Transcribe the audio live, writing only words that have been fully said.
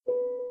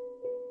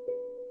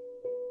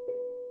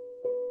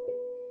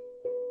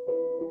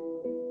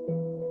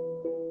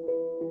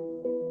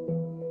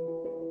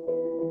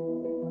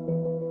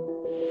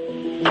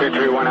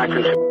3-1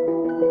 action.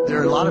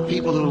 There are a lot of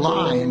people who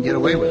lie and get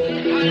away with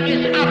it.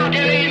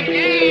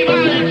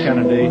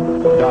 Kennedy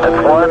died.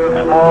 It's one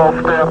small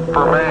step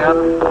for man.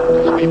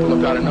 The people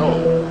have got to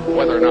know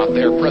whether or not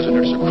their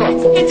president's a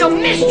crook. It's a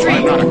mystery!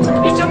 I'm not a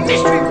crook. It's a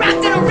mystery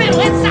wrapped in a riddle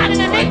inside an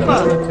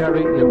enigma!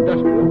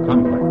 military-industrial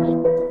complex.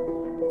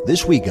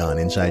 This week on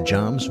Inside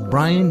Jobs,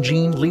 Brian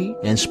Gene Lee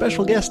and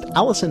special guest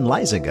Alison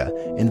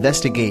Lysiga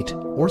investigate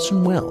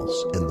Orson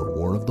Welles in The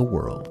War of the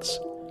Worlds.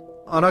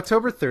 On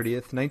October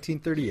 30th,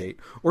 1938,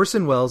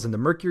 Orson Welles and the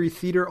Mercury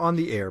Theater on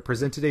the Air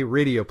presented a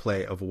radio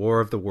play of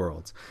War of the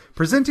Worlds,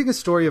 presenting a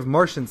story of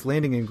Martians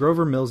landing in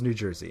Grover Mills, New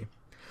Jersey.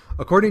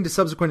 According to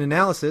subsequent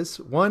analysis,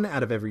 1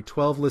 out of every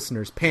 12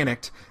 listeners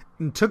panicked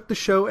and took the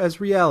show as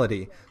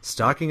reality,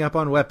 stocking up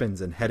on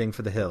weapons and heading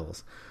for the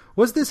hills.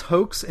 Was this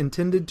hoax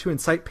intended to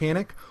incite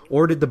panic,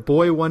 or did the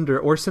boy wonder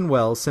Orson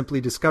Welles simply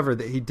discover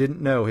that he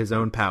didn't know his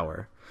own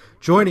power?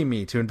 Joining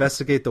me to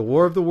investigate the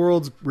War of the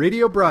Worlds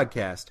radio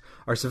broadcast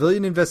are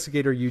civilian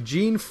investigator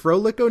Eugene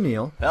Froelich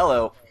O'Neill.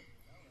 Hello.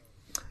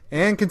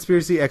 And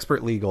conspiracy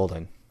expert Lee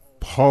Golden.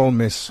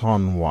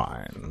 Parmesan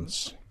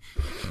wines.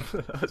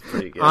 That's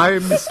pretty good.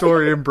 I'm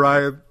historian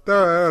Brian.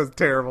 Oh, that was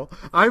terrible.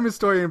 I'm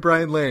historian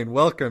Brian Lane.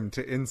 Welcome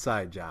to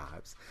Inside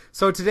Jobs.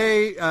 So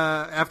today,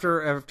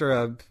 after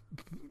a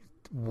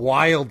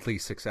wildly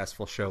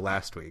successful show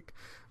last week,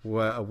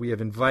 we have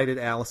invited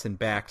Alison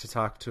back to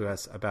talk to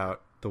us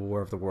about the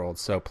War of the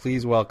Worlds. So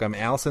please welcome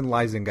Alison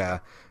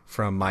Lysiga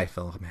from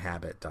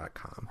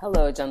myfilmhabit.com.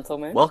 Hello,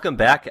 gentlemen. Welcome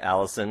back,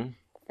 Alison.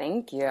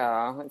 Thank you.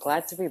 I'm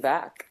glad to be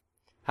back.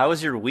 How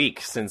was your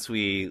week since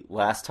we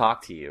last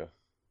talked to you?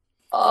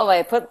 Oh,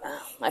 I put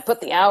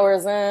the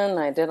hours in.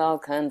 I did all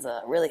kinds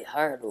of really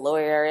hard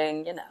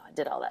lawyering. I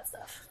did all that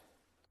stuff.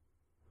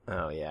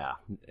 Oh, yeah.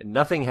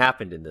 Nothing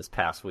happened in this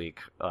past week.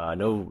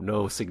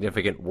 No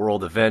significant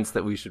world events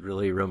that we should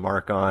really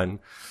remark on.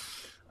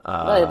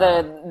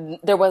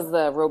 There was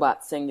the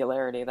robot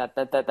singularity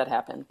that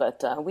happened,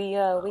 but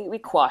we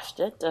quashed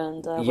it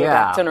and we're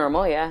back to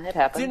normal. Yeah, it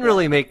happened. Didn't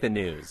really make the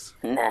news.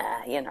 Nah,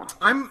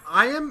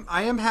 I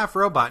am half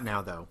robot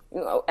now, though.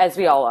 As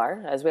we all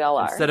are.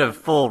 Instead of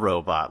full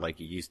robot like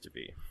you used to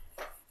be.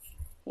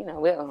 We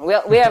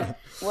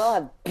all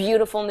have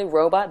beautiful new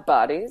robot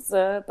bodies,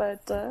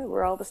 but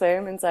we're all the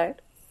same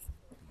inside.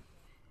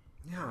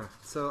 Yeah,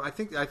 so I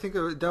think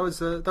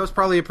that was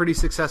probably a pretty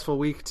successful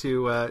week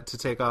to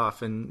take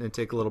off and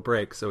take a little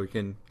break so we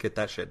can get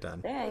that shit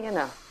done.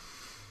 Yeah,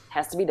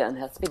 has to be done.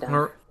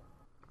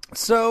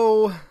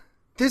 So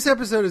this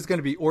episode is going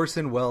to be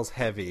Orson Welles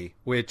heavy,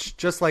 which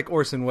just like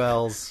Orson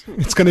Welles,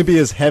 it's going to be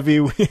as heavy.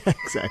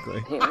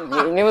 Exactly.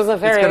 He was a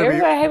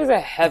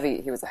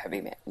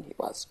heavy man. He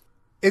was.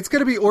 It's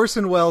going to be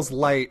Orson Welles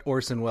light,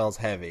 Orson Welles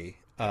heavy.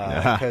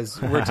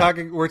 Because we're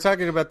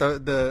talking about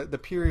the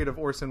period of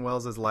Orson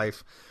Welles'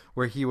 life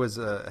where he was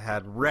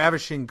had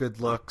ravishing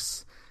good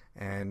looks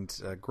and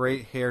a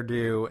great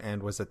hairdo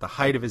and was at the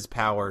height of his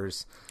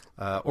powers,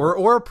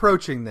 or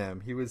approaching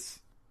them. He was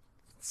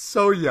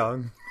so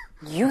young,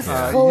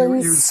 youthful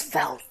and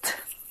svelte.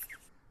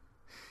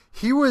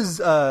 He was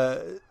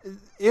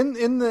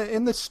in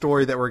the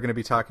story that we're going to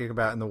be talking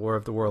about in the War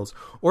of the Worlds.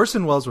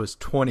 Orson Welles was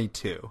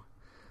 22.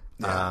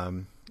 Yeah.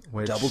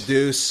 Double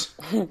deuce,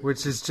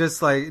 which is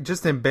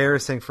just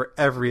embarrassing for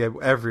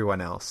everyone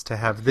else to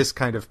have this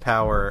kind of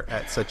power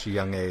at such a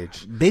young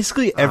age.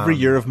 Basically, every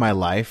year of my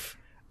life,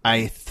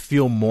 I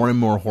feel more and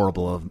more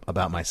horrible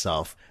about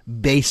myself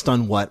based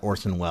on what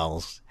Orson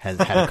Welles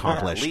had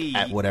accomplished Lee,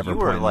 at whatever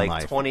point in in life. You were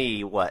life.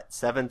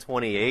 27,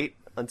 28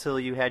 until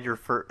you had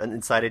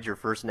incited your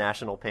first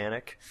national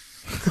panic.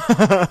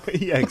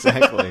 Yeah,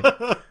 exactly.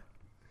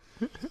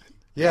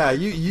 Yeah,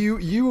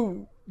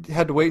 you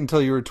had to wait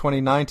until you were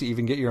 29 to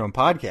even get your own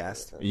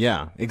podcast.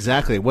 Yeah,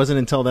 exactly. It wasn't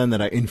until then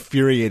that I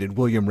infuriated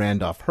William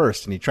Randolph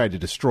Hearst, and he tried to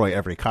destroy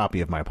every copy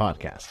of my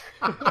podcast.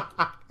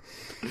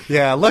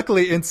 Yeah,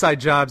 luckily Inside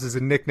Jobs is a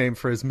nickname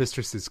for his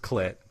mistress's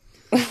clit.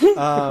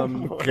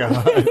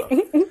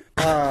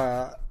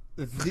 God.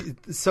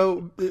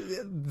 So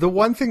the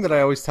one thing that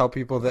I always tell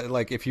people that,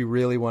 like, if you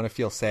really want to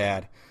feel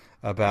sad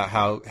about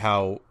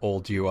how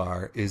old you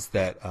are, is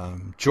that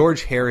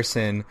George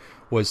Harrison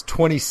was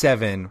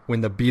 27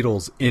 when the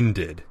Beatles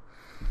ended.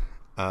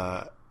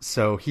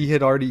 So he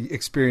had already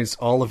experienced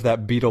all of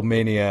that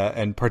Beatlemania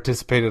and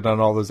participated on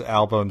all those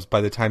albums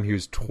by the time he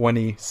was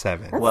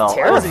 27. That's well,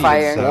 terrifying. I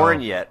wasn't even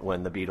born yet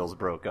when the Beatles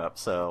broke up,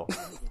 so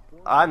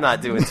I'm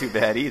not doing too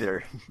bad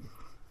either.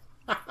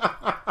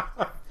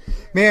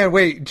 Man,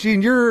 wait,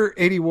 Gene, you're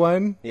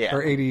 81? Yeah.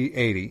 Or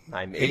 80?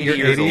 I'm 80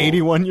 years old.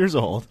 81 years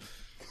old.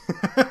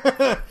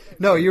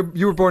 No, you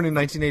were born in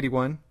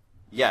 1981?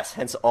 Yes,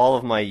 hence all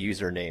of my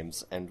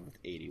usernames end with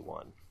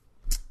 81.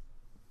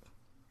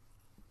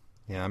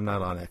 Yeah, I'm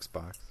not on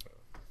Xbox.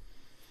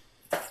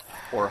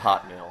 Or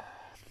Hotmail.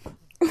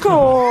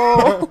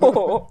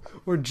 Oh.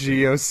 Or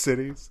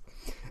GeoCities.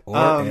 Or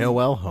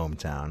AOL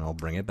Hometown. I'll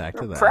bring it back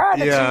to that.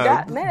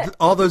 Prodigy.net.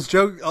 All those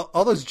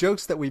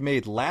jokes that we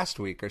made last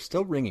week are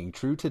still ringing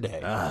true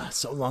today.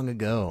 So long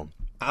ago.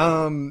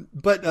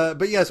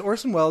 But yes,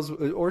 Orson Welles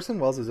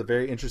is a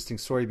very interesting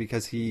story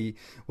because he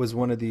was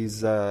one of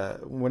these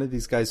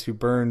guys who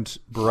burned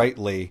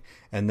brightly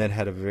and then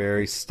had a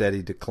very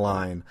steady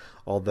decline.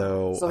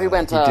 Although so he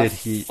went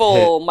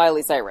full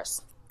Miley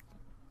Cyrus.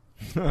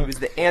 He was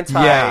the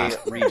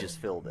anti-Regis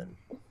Philbin.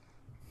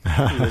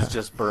 He was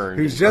just burned.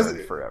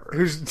 Burned forever.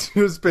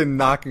 Who's been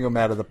knocking him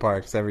out of the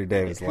parks every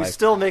day of his life. Who's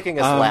still making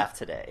us laugh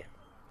today.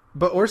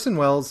 But Orson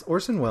Welles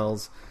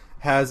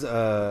has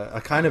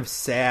a kind of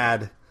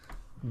sad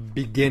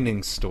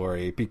beginning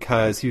story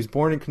because he was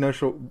born in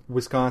Kenosha,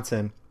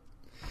 Wisconsin.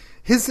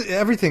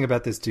 Everything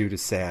about this dude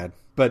is sad,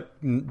 but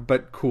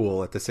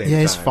cool at the same time. Yeah,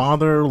 his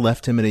father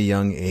left him at a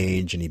young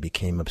age, and he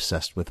became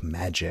obsessed with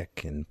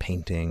magic and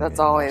painting. That's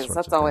always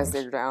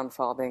their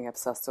downfall, being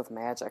obsessed with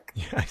magic.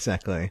 Yeah,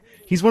 exactly.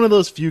 He's one of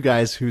those few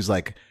guys who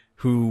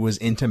was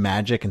into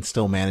magic and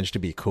still managed to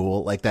be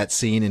cool. Like that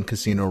scene in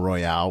Casino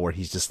Royale where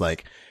he's just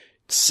like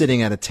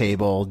sitting at a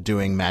table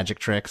doing magic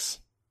tricks,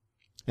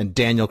 and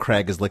Daniel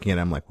Craig is looking at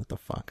him like, what the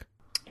fuck?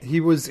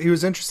 He was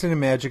interested in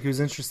magic. He was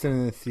interested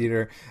in the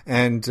theater,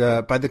 and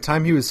by the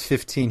time he was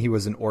 15, he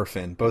was an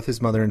orphan. Both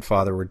his mother and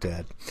father were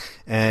dead,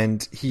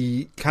 and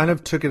he kind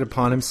of took it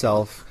upon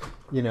himself,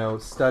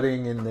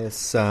 studying in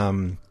this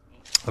a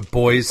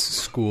boys'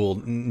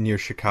 school near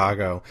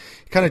Chicago.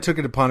 He kind of took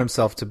it upon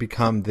himself to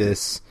become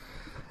this,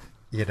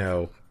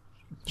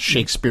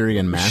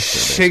 Shakespearean master.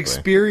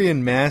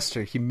 Shakespearean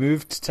master. He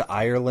moved to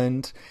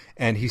Ireland,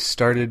 and he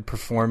started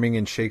performing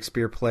in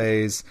Shakespeare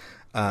plays.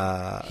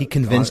 He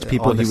convinced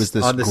people he was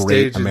this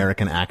great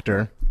American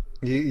actor.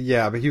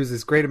 Yeah, but he was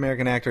this great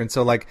American actor, and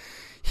so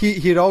he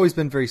had always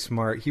been very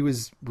smart. He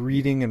was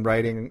reading and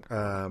writing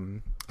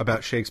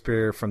about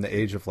Shakespeare from the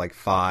age of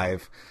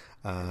 5.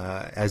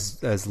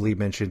 As Lee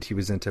mentioned, he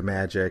was into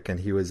magic, and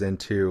he was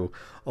into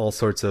all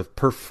sorts of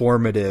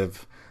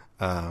performative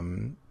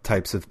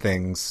types of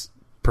things.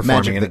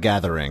 Magic the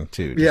Gathering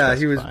too. Yeah,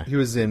 he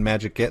was in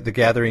Magic the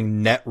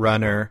Gathering,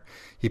 Netrunner.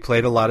 He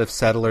played a lot of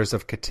Settlers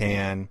of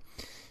Catan.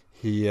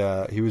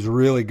 He was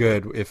really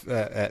good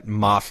at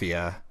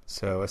Mafia.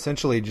 So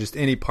essentially, just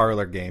any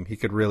parlor game, he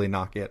could really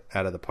knock it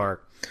out of the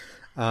park.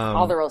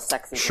 All the real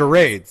sexy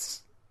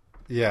charades.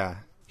 Yeah.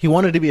 He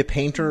wanted to be a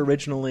painter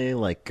originally.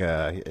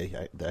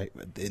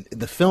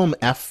 The film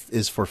F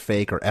is for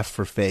Fake, or F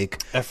for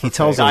Fake. He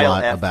tells a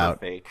lot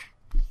about.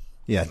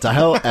 Yeah,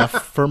 Dial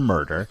F for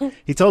Murder.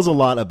 He tells a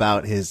lot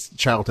about his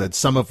childhood.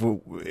 Some of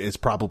it is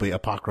probably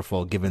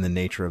apocryphal given the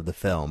nature of the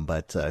film,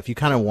 but if you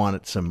kind of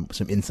want some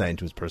insight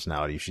into his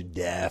personality, you should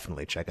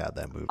definitely check out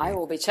that movie. I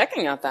will be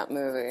checking out that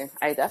movie.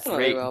 I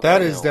definitely will.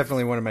 That is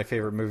definitely one of my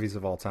favorite movies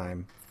of all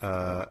time.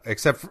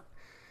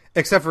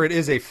 Except for it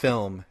is a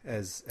film.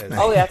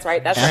 Oh, that's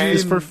right. That's F right.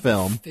 is for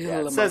film. Yeah,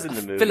 it says in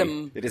the movie.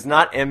 Film. It is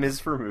not M is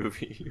for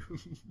movie.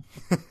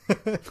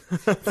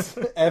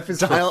 F is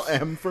Dial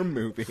M for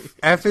movie.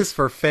 F is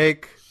for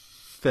fake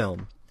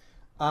film.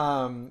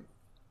 So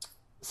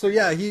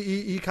yeah,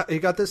 he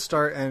got this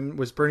start and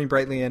was burning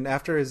brightly. And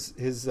after his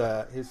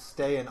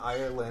stay in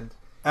Ireland.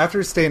 After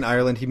his stay in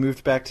Ireland, he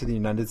moved back to the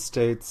United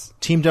States.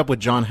 Teamed up with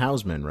John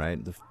Houseman,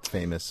 right? The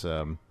famous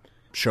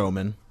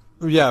showman.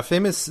 Yeah,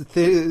 famous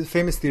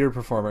theater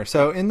performer.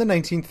 So in the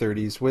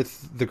 1930s,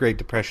 with the Great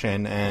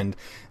Depression and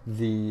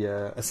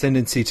the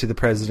ascendancy to the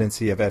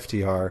presidency of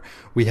FDR,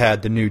 we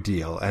had the New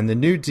Deal. And the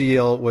New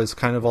Deal was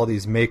kind of all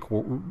these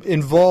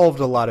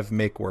involved a lot of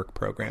make-work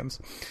programs.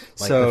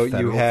 Like so the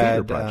you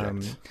had Theater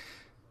Project.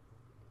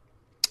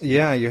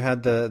 you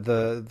had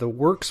the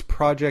Works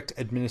Project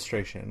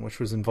Administration, which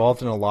was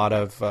involved in a lot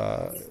of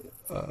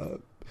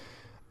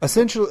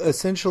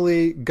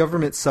essentially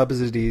government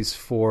subsidies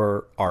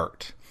for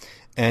art.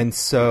 And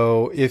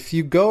so if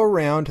you go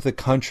around the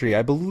country,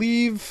 I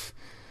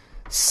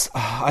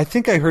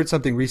think I heard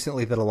something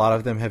recently that a lot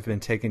of them have been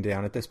taken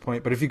down at this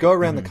point. But if you go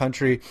around the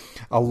country,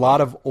 a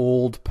lot of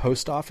old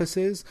post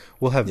offices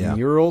will have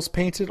murals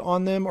painted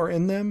on them or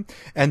in them.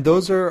 And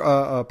those are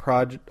a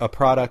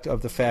product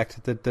of the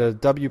fact that the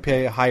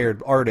WPA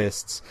hired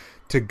artists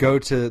to go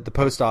to the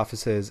post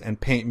offices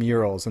and paint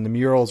murals. And the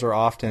murals are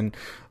often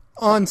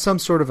on some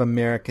sort of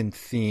American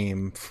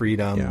theme: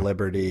 freedom,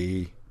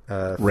 liberty,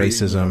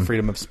 racism,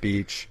 freedom of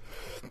speech,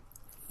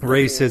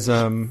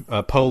 racism,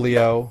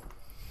 polio.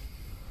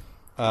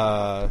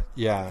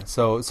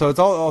 So it's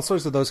all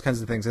sorts of those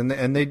kinds of things,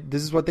 and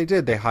this is what they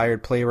did. They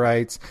hired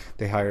playwrights,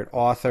 they hired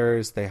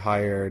authors, they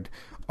hired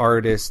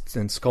artists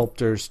and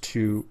sculptors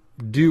to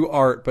do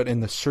art, but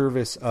in the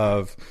service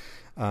of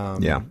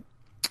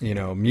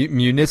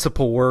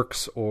municipal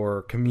works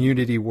or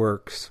community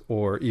works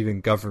or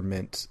even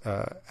government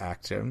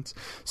actions.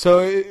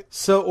 So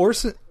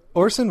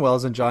Orson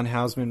Welles and John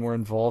Houseman were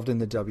involved in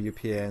the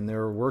WPA, and they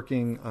were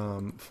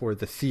working for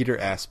the theater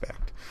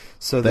aspect.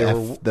 So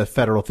the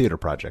Federal Theater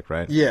Project,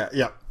 right? Yeah.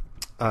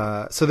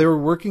 So they were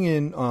working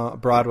in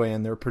Broadway,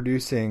 and they were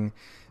producing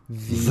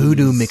these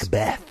Voodoo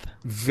Macbeth,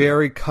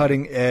 very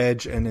cutting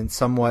edge and in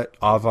somewhat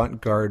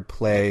avant-garde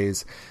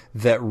plays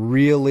that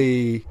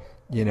really,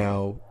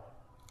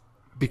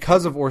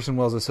 because of Orson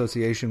Welles'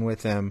 association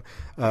with them,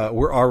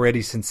 were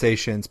already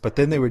sensations. But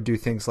then they would do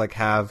things like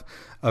have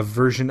a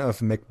version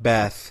of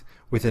Macbeth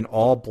with an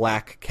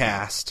all-black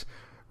cast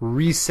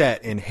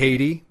reset in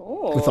Haiti.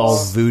 With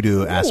all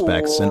voodoo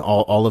aspects and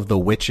all of the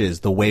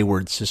witches, the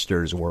Wayward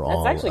Sisters were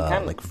all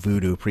like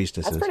voodoo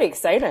priestesses. That's pretty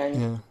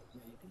exciting.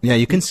 Yeah,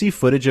 you can see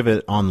footage of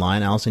it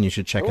online, Allison. You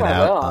should check it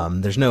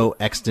out. There's no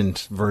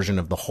extant version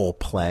of the whole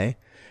play,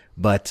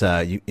 but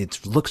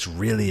it looks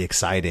really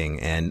exciting.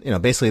 And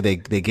basically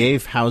they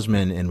gave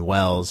Houseman and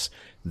Wells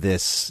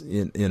this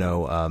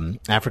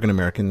African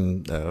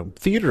American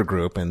theater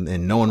group,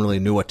 and no one really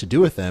knew what to do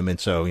with them, and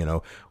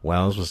so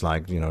Wells was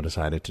like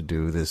decided to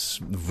do this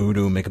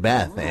voodoo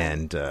Macbeth,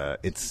 and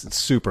it's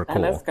super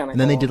cool. And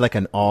then they did like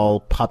an all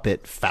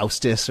puppet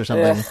Faustus or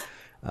something.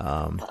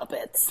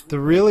 Puppets. The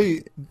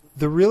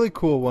really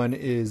cool one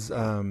is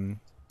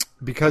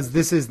because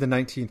this is the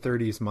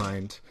 1930s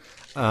mind.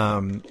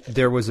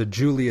 There was a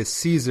Julius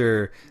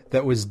Caesar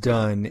that was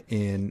done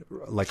in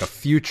like a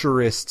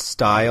futurist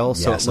style,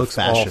 so it looks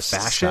all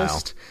fascist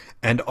style.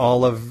 And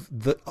all of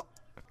the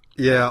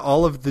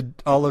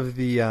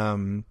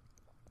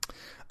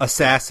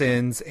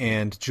assassins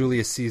and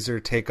Julius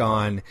Caesar take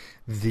on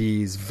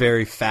these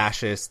very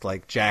fascist,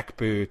 like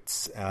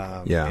jackboots,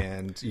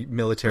 and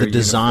military. The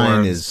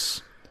design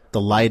uniforms. The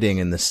lighting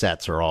and the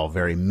sets are all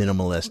very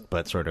minimalist,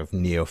 but sort of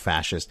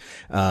neo-fascist,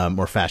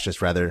 or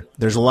fascist rather.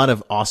 There's a lot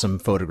of awesome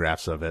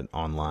photographs of it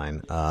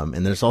online.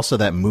 And there's also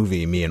that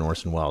movie, Me and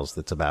Orson Welles,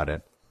 that's about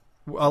it.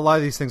 A lot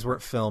of these things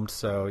weren't filmed,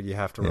 so you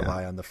have to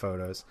rely on the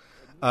photos.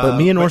 But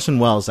Me and Orson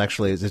Welles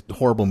actually is a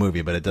horrible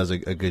movie, but it does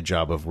a good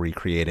job of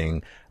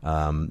recreating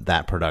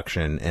that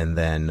production. And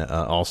then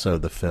also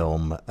the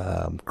film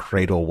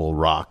Cradle Will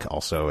Rock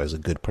also is a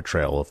good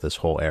portrayal of this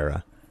whole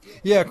era.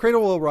 Yeah,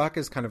 Cradle Will Rock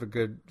is kind of a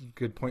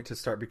good point to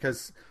start,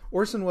 because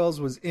Orson Welles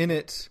was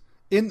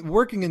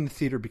working in the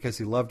theater because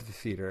he loved the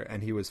theater,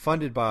 and he was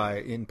funded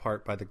in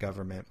part by the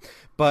government.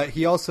 But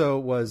he also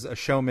was a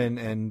showman,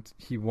 and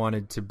he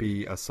wanted to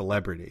be a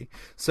celebrity.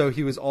 So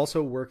he was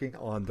also working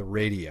on the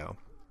radio.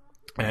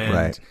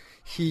 And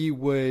he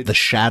would... The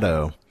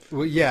Shadow.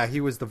 Well, yeah,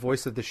 he was the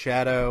voice of the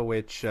Shadow,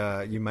 which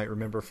you might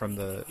remember from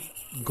the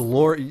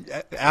glory.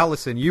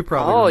 Allison, you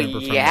probably remember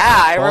from the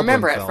I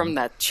remember film. It from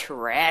the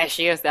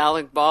trashiest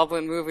Alec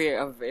Baldwin movie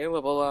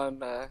available on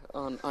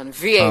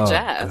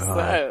VHS.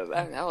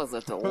 That was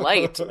a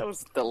delight. That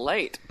was a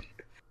delight.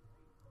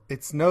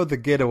 It's The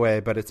Getaway,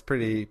 but it's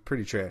pretty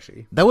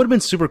trashy. That would have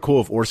been super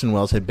cool if Orson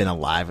Welles had been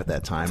alive at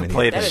that time. And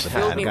that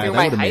filled me through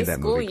my high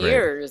school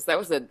years. That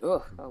was I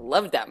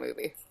loved that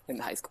movie in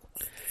high school.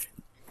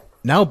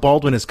 Now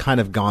Baldwin has kind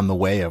of gone the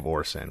way of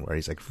Orson, where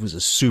he's like, he was a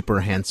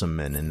super handsome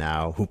man, and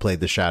now who played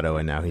the Shadow,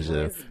 and now he's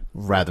a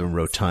rather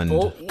rotund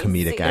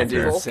comedic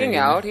actor.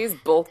 He's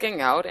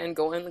bulking out and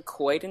going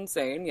quite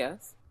insane.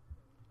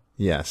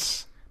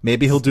 Yes.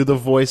 Maybe he'll do the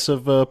voice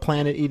of a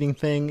planet-eating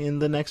thing in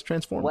the next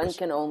Transformers. One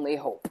can only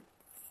hope.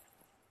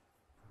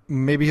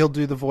 Maybe he'll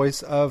do the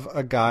voice of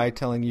a guy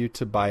telling you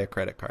to buy a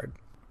credit card.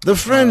 The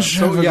French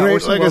have a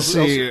great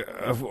legacy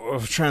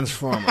of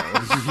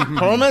Transformers.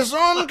 Paul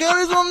Masson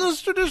carries on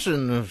this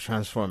tradition of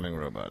transforming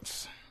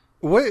robots.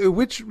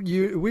 Which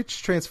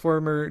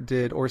Transformer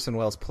did Orson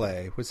Welles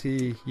play? Was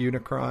he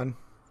Unicron?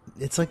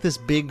 It's like this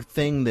big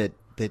thing that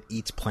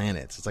eats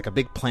planets. It's like a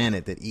big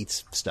planet that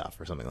eats stuff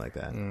or something like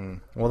that.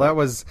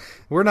 Well,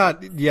 we're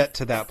not yet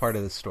to that part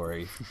of the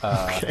story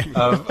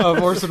of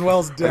Orson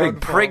Welles' downfall. I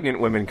think pregnant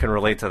women can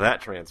relate to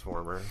that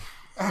Transformer.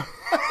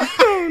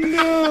 Oh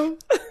no!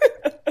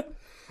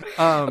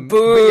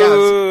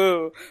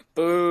 Boo!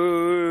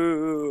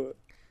 Boo!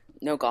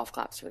 No golf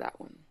claps for that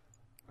one.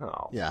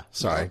 Oh yeah,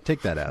 sorry.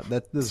 Take that out.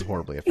 This is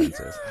horribly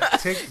offensive.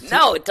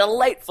 No,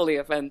 delightfully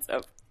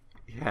offensive.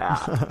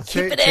 Yeah,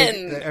 keep it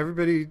in.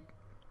 Everybody.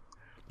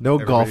 No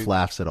golf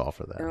laughs at all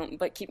for that.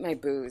 But keep my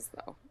boos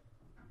though.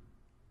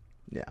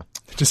 Yeah,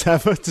 just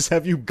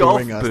have you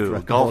booing us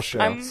throughout the whole show.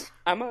 I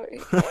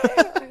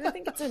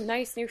think it's a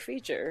nice new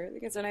feature.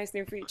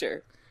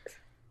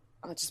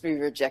 I'll just be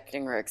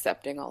rejecting or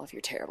accepting all of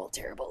your terrible,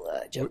 terrible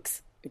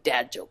jokes, your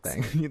dad jokes.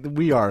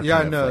 We are.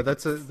 Yeah, no,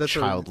 that's a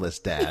childless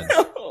dad.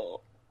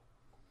 No.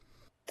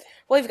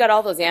 Well, you've got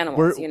all those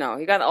animals. You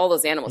got all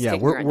those animals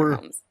taking around your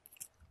homes.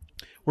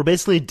 We're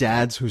basically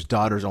dads whose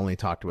daughters only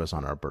talk to us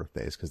on our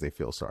birthdays because they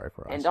feel sorry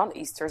for us. And on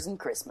Easters and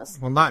Christmas.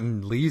 Well, not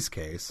in Lee's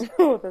case.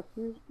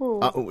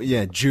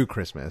 Yeah, Jew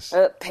Christmas.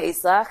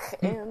 Pesach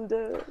and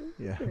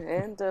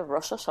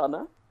Rosh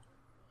Hashanah.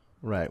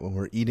 Right, when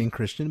we're eating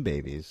Christian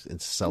babies,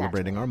 it's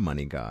celebrating our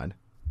money god.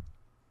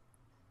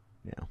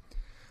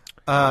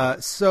 Yeah.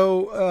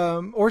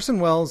 So Orson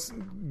Welles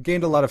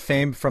gained a lot of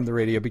fame from the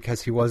radio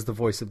because he was the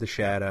voice of the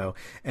Shadow,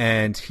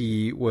 and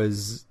he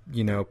was,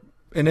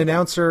 an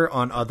announcer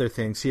on other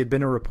things. He had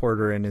been a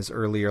reporter in his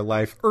earlier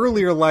life.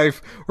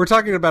 We're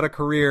talking about a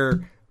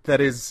career that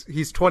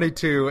he's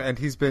 22 and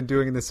he's been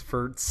doing this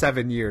for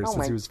 7 years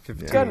since he was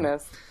 15.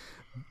 Goodness.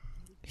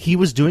 He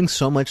was doing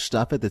so much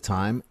stuff at the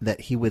time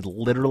that he would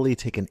literally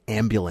take an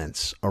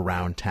ambulance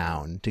around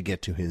town to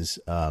get to his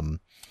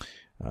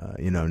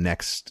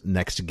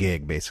next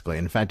gig, basically.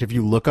 In fact, if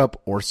you look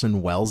up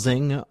Orson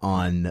Wellesing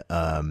on,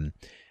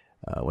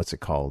 what's it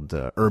called?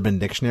 Urban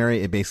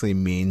Dictionary, it basically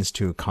means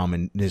to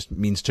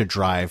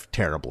drive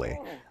terribly.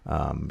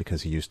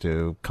 Because he used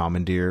to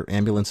commandeer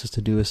ambulances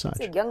to do as such.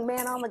 It's a young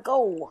man on the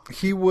go.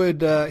 He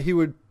would,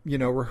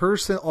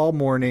 rehearse it all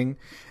morning,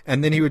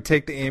 and then he would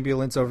take the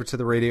ambulance over to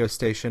the radio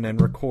station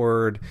and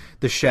record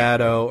The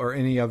Shadow or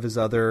any of his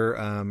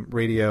other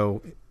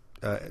radio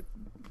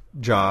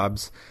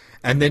jobs.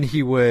 And then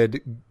he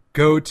would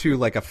go to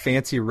like a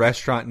fancy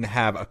restaurant and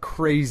have a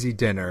crazy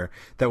dinner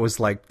that was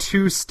like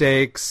 2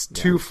 steaks,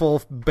 2 full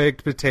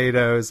baked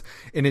potatoes,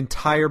 an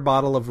entire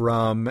bottle of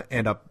rum,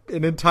 and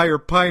an entire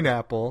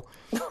pineapple.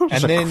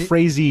 And then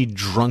crazy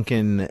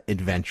drunken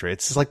adventure.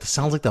 It's like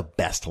sounds like the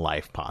best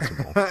life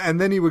possible.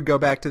 And then he would go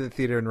back to the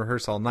theater and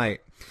rehearse all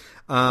night.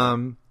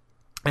 And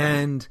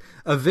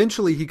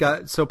eventually he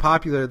got so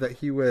popular that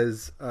he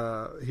was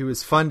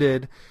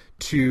funded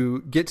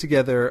to get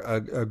together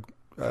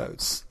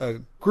a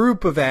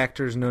group of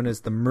actors known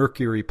as the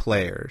Mercury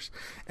Players,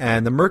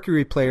 and the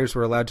Mercury Players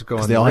were allowed to go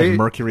on. They all had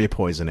mercury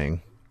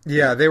poisoning.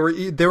 Yeah, they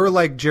were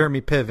like Jeremy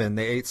Piven.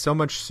 They ate so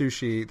much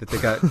sushi that they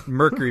got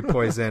mercury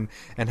poison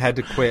and had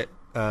to quit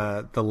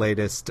the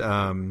latest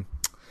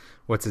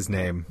what's his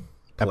name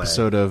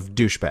episode of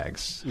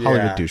Douchebags. Yeah.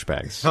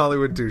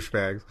 Hollywood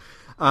Douchebags.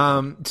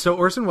 So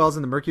Orson Welles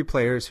and the Mercury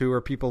Players, who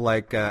are people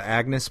like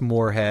Agnes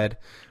Moorehead,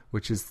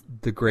 which is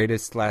the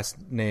greatest last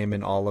name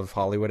in all of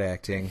Hollywood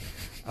acting,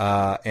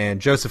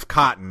 and Joseph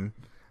Cotten.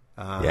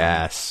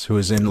 Yes, who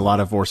is in a lot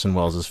of Orson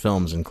Welles'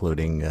 films,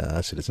 including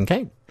Citizen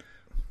Kane.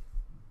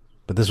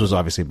 But this was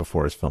obviously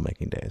before his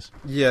filmmaking days.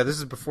 Yeah, this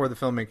is before the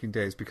filmmaking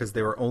days because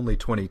they were only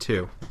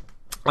 22.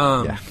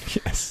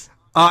 Yes.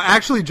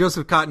 Actually,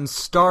 Joseph Cotten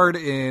starred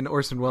in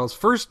Orson Welles'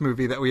 first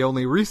movie that we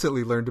only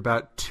recently learned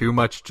about, Too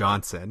Much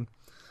Johnson.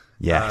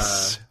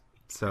 Yes.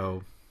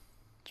 So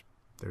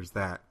there's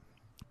that.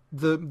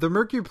 The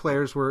Mercury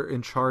Players were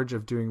in charge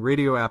of doing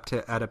radio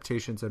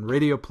adaptations and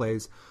radio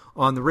plays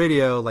on the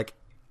radio, like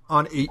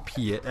on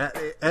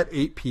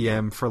 8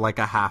 p.m. for like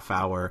a half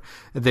hour.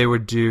 They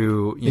would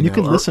do, you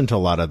could listen to a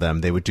lot of them.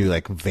 They would do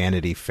like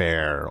Vanity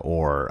Fair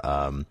or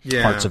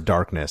Hearts of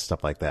Darkness,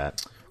 stuff like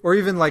that. Or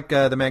even like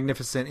The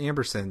Magnificent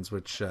Ambersons,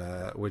 which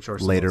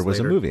Orson later was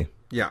a movie.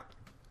 Yeah.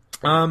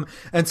 And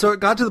so it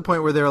got to the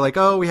point where they were like,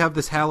 oh, we have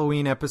this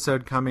Halloween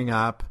episode coming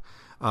up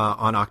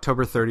on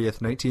October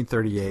 30th,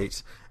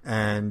 1938.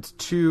 And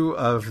 2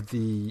 of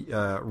the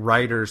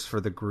writers for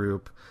the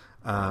group,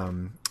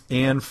 Anne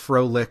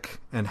Froelich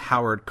and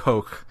Howard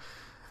Koch,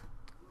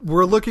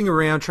 were looking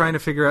around trying to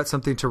figure out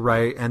something to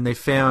write, and they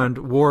found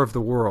War of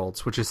the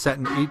Worlds, which is set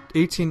in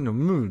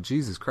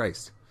Jesus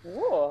Christ.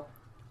 Whoa.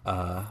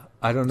 I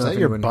don't know. Is that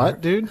your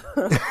butt, dude?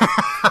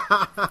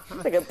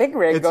 It's like a big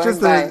rig going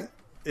by.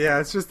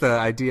 It's just the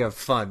idea of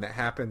fun that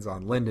happens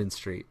on Linden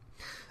Street.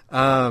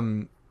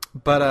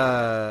 But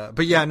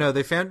yeah, no,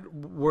 they found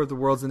War of the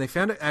Worlds, and they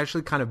found it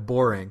actually kind of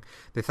boring.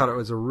 They thought it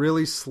was a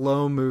really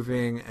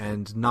slow-moving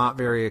and not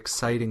very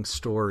exciting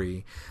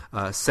story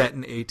set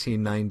in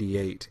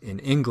 1898 in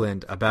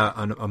England about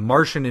a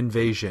Martian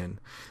invasion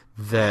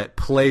that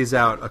plays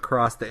out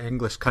across the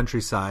English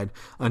countryside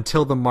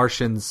until the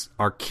Martians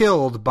are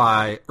killed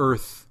by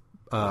Earth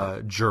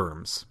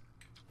germs.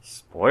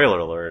 Spoiler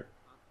alert.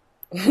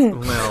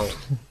 Well,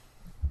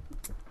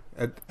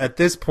 at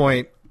this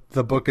point,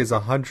 the book is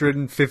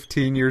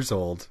 115 years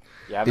old.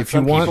 Yeah, but if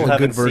you want a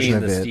good version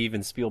of the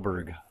Steven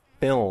Spielberg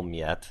film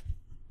yet.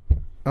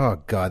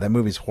 Oh god, that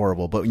movie's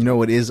horrible. But you know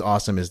what is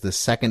awesome is the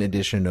second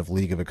edition of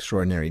League of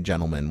Extraordinary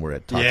Gentlemen, where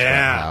it talks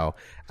about how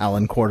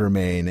Alan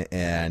Quatermain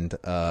and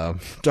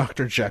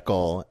Dr.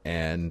 Jekyll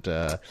and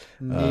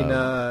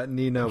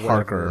Nina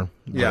Harker,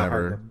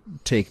 Harker,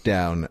 take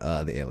down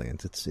the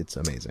aliens. It's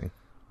amazing.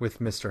 With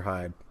Mr.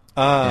 Hyde.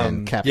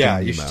 And Captain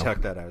Nemo. You should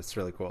check that out. It's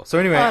really cool. So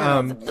anyway,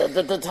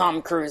 the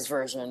Tom Cruise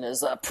version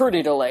is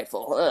pretty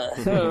delightful.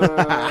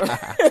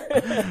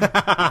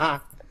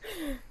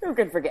 Who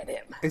can forget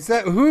him? Is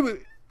that who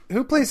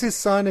plays his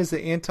son? Is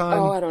it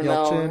Anton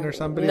Yelchin or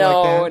somebody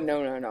like that?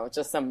 No.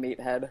 Just some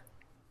meathead.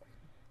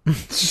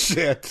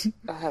 Shit.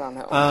 I don't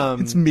know.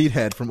 It's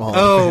Meathead from All in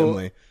the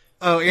Family.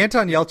 Oh,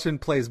 Anton Yelchin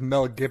plays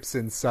Mel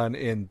Gibson's son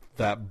in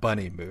that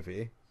Bunny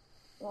movie.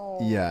 Oh.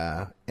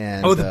 Yeah.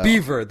 And the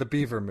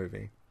Beaver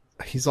movie.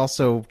 He's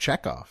also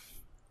Chekhov.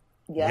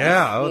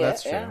 Yeah,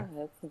 that's true. Yeah,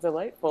 that's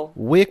delightful.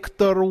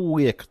 Victor.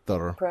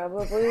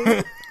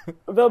 Probably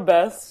the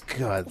best.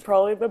 God.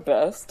 Probably the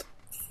best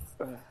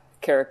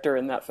character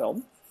in that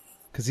film.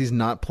 Because he's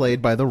not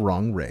played by the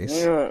wrong race.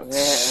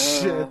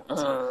 Shit.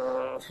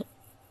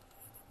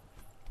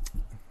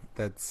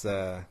 That's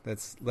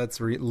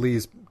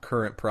Lee's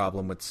current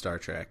problem with Star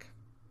Trek.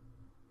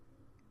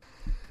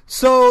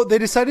 So they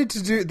decided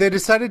to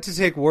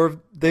take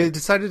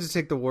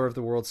the War of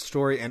the Worlds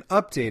story and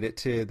update it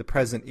to the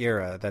present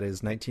era, that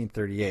is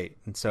 1938.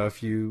 And so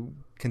if you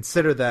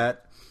consider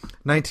that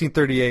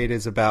 1938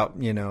 is about,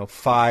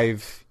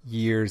 5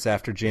 years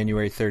after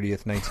January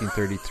 30th,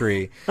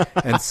 1933.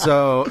 And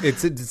so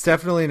it's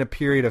definitely in a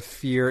period of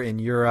fear in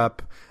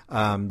Europe.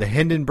 The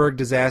Hindenburg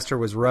disaster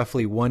was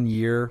roughly 1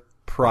 year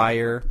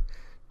prior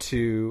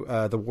to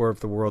the War of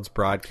the Worlds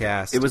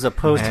broadcast. It was a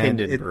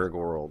post-Hindenburg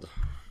world.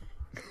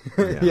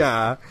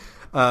 Yeah.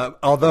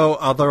 Although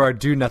our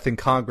do-nothing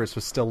Congress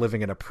was still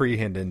living in a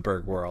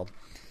pre-Hindenburg world.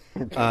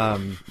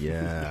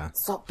 Yeah.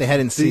 So, they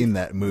hadn't seen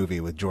that movie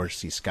with George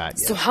C. Scott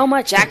yet. So how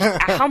much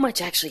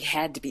actually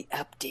had to be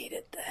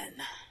updated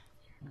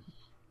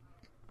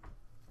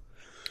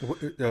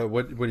then?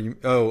 What do you?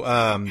 Oh,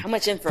 how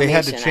much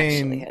information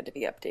actually had to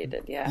be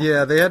updated? Yeah.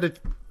 Yeah,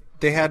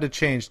 they had to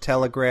change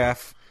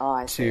telegraph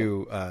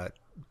to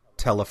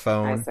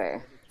telephone. I see.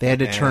 They had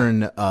to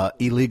turn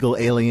illegal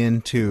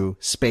alien to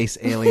space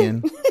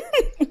alien.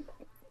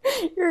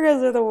 You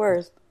guys are the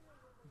worst.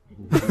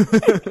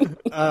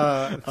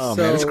 Man,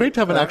 it's great to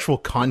have an actual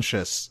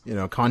conscience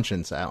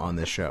on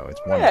this show.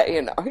 It's wonderful.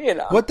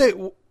 Yeah,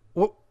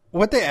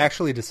 What they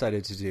actually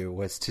decided to do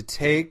was to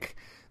take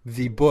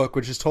the book,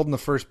 which is told in the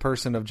first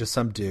person of just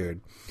some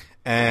dude,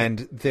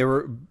 and they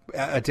were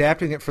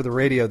adapting it for the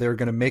radio. They were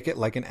going to make it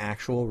like an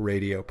actual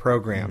radio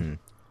program. Mm-hmm.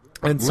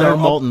 And so Leonard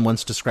Maltin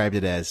once described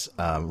it as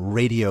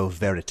radio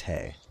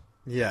verite.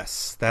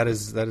 Yes, that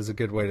is a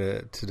good way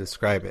to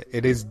describe it.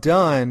 It is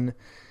done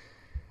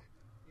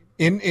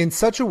in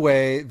such a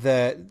way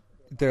that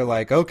they're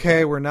like,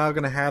 okay, we're now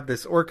going to have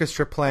this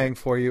orchestra playing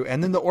for you,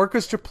 and then the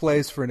orchestra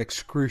plays for an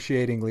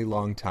excruciatingly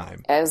long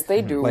time. As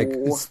they do.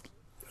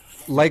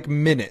 Like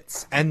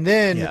minutes. And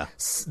then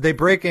they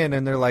break in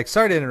and they're like,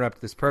 sorry to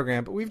interrupt this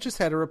program, but we've just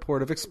had a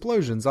report of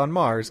explosions on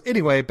Mars.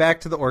 Anyway,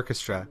 back to the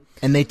orchestra.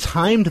 And they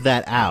timed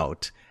that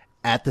out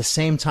at the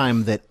same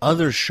time that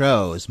other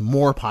shows,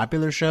 more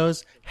popular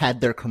shows,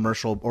 had their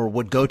commercial or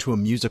would go to a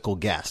musical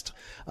guest.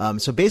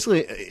 So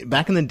basically,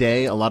 back in the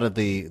day, a lot of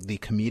the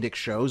comedic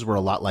shows were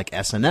a lot like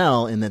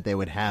SNL in that they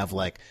would have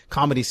like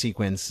comedy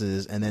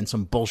sequences and then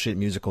some bullshit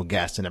musical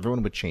guests, and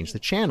everyone would change the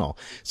channel.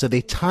 So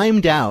they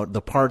timed out the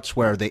parts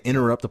where they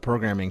interrupt the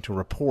programming to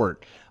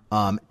report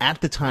at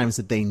the times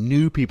that they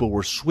knew people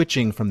were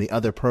switching from the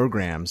other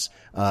programs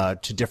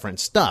to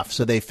different stuff.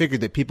 So they figured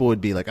that people would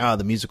be like,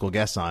 the musical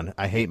guest's on.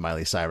 I hate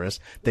Miley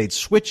Cyrus. They'd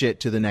switch it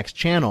to the next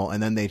channel,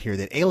 and then they'd hear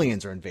that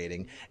aliens are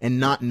invading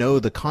and not know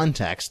the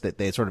context that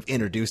they sort of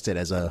introduced it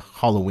as a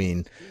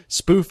Halloween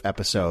spoof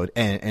episode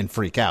and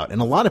freak out.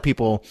 And a lot of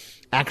people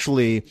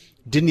actually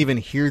didn't even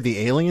hear the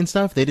alien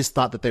stuff. They just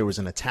thought that there was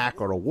an attack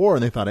or a war,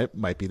 and they thought it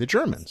might be the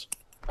Germans.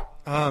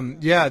 If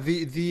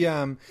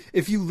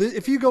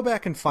you go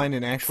back and find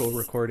an actual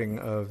recording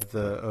of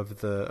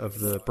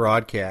the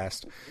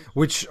broadcast,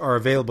 which are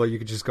available, you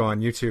could just go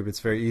on YouTube.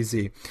 It's very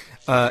easy.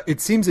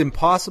 It seems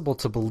impossible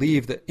to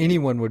believe that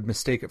anyone would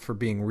mistake it for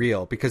being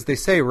real, because they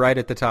say right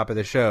at the top of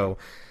the show,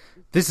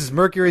 this is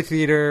Mercury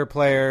Theater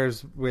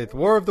players with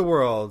War of the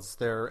Worlds,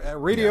 their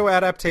radio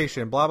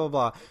adaptation, blah, blah,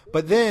 blah.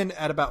 But then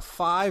at about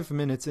 5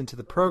 minutes into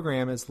the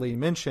program, as Lee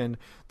mentioned,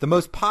 the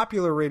most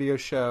popular radio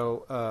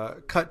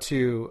show cut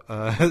to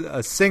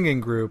a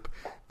singing group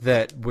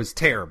that was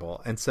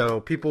terrible. And so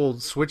people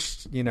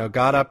switched,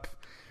 got up,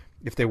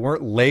 if they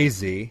weren't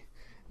lazy,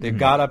 they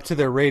got up to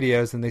their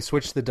radios and they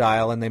switched the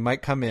dial, and they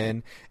might come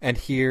in and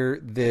hear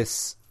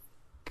this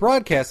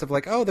broadcast of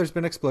like, oh, there's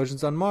been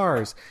explosions on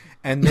Mars.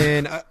 And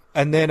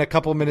then a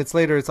couple of minutes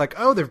later, it's like,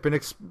 oh, there have been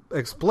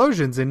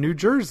explosions in New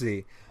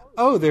Jersey.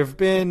 Oh, there have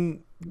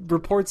been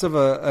reports of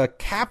a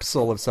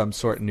capsule of some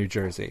sort in New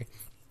Jersey.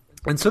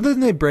 And so then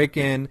they break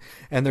in,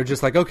 and they're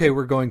just like, okay,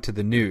 we're going to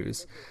the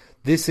news.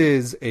 This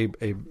is a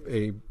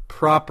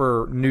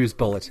proper news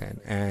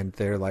bulletin. And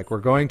they're like, we're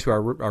going to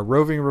our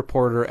roving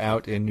reporter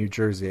out in New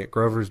Jersey at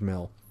Grover's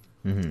Mill.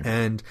 Mm-hmm.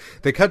 And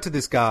they cut to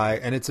this guy,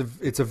 and it's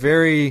a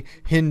very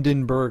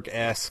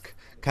Hindenburg-esque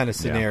kind of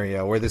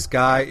scenario where this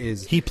guy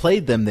is... He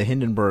played them, the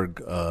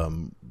Hindenburg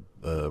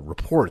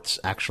reports,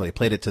 actually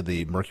played it to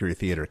the Mercury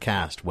Theater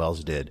cast,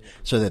 Wells did,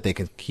 so that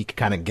he could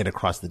kind of get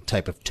across the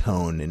type of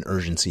tone and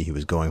urgency he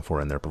was going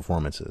for in their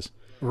performances.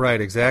 Right,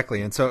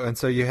 exactly. And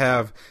so you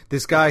have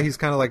this guy, he's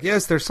kind of like,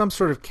 yes, there's some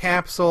sort of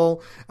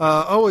capsule.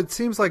 It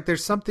seems like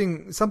there's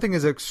something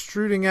is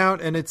extruding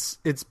out, and it's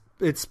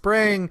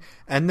spraying,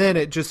 and then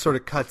it just sort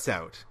of cuts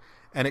out.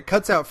 And it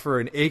cuts out for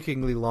an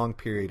achingly long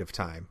period of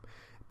time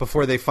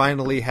before they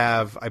finally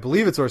have, I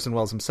believe it's Orson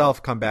Welles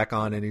himself, come back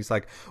on, and he's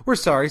like, we're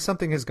sorry,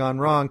 something has gone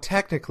wrong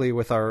technically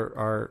with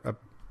our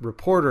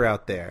reporter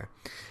out there.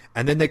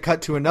 And then they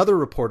cut to another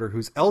reporter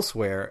who's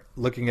elsewhere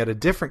looking at a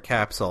different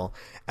capsule,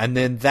 and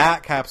then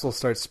that capsule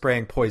starts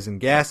spraying poison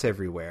gas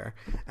everywhere.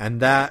 And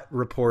that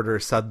reporter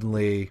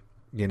suddenly,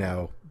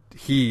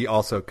 he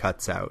also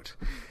cuts out.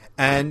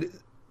 And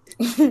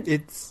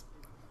it's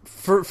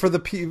for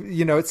the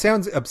it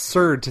sounds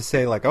absurd to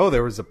say like, oh,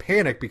 there was a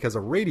panic because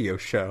a radio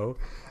show,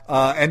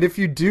 and if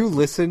you do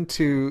listen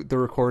to the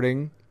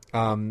recording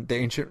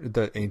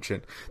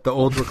the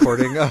old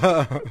recording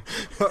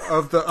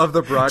of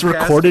the broadcast. It's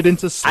recorded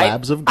into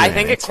slabs of granite. I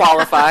think it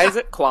qualifies.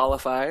 It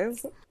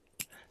qualifies.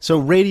 So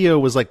radio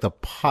was like the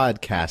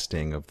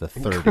podcasting of the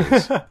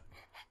 30s.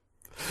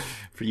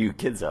 For you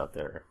kids out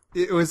there.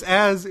 It was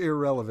as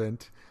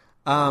irrelevant.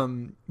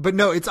 But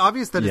no, it's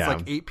obvious that it's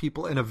like 8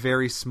 people in a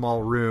very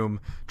small room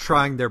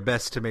trying their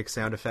best to make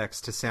sound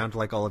effects to sound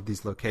like all of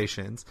these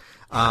locations.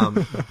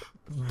 But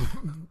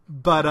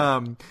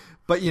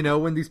you know,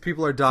 when these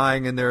people are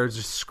dying and there are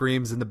just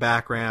screams in the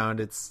background,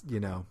 it's, you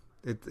know,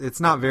 it's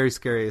not very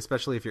scary,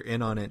 especially if you're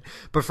in on it.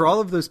 But for all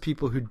of those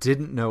people who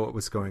didn't know what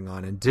was going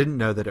on and didn't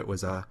know that it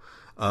was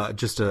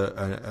just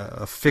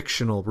a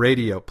fictional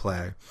radio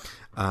play,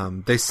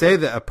 they say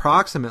that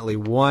approximately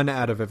 1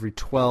 out of every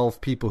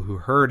 12 people who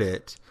heard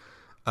it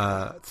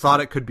thought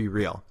it could be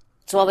real.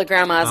 So all the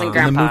grandmas and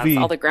grandpas,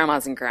 all the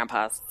grandmas and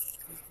grandpas.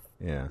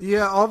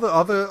 Yeah, all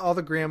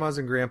the grandmas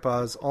and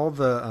grandpas, all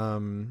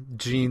the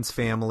Gene's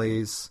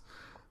families.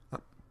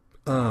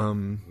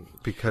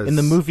 Because in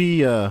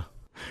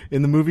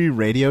the movie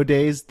Radio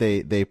Days,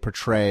 they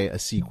portray a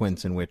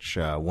sequence in which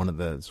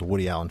it's a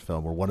Woody Allen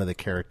film where one of the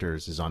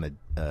characters is on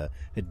a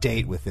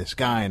date with this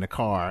guy in a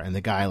car, and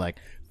the guy like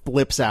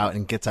flips out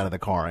and gets out of the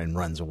car and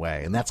runs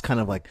away. And that's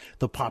kind of like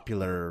the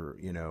popular,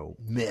 you know,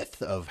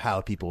 myth of how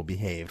people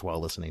behaved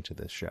while listening to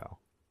this show.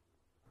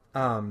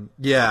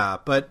 Yeah,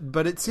 but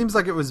it seems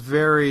like it was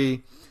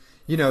very,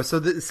 you know,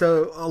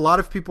 so a lot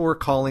of people were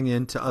calling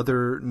into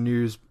other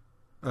news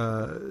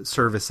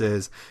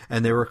services,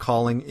 and they were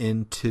calling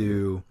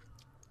into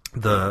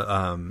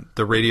the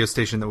radio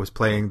station that was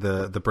playing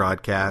the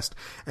broadcast,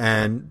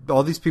 and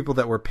all these people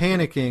that were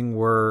panicking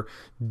were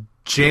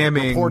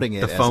jamming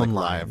the phone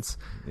lines.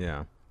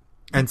 Yeah.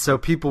 And so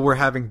people were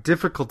having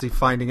difficulty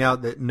finding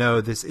out that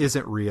no, this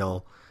isn't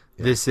real.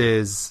 Yeah. This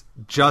is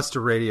just a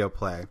radio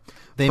play.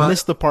 They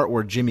missed the part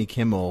where Jimmy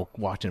Kimmel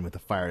walked in with a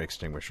fire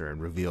extinguisher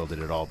and revealed it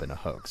had all been a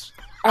hoax.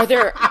 Were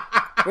there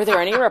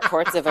any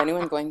reports of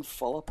anyone going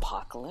full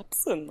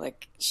apocalypse and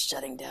like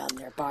shutting down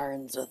their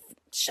barns with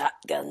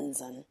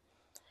shotguns? And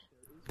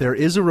there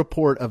is a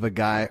report of a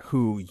guy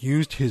who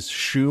used his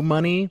shoe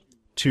money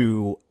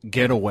to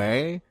get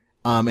away.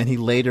 And he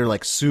later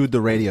like sued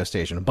the radio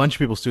station. A bunch of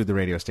people sued the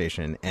radio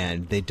station,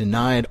 and they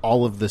denied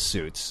all of the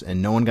suits,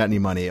 and no one got any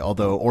money.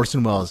 Although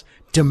Orson Welles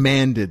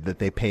demanded that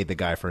they pay the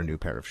guy for a new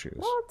pair of shoes.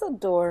 Oh, it's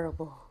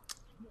adorable.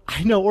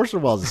 I know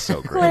Orson Welles is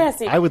so great.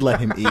 Classy. I would let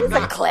him eat me. He's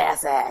a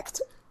class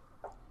act.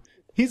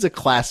 He's a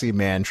classy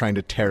man trying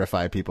to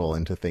terrify people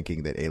into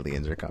thinking that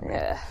aliens are coming.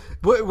 Yeah.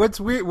 What's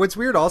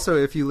weird also,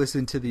 if you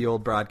listen to the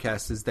old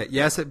broadcast, is that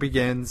yes, it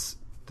begins.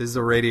 This is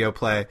a radio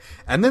play.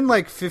 And then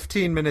like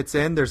 15 minutes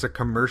in, there's a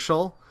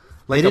commercial.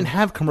 Like they didn't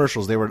have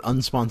commercials. They were an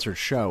unsponsored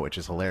show, which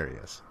is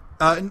hilarious.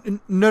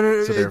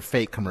 No. So they're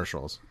fake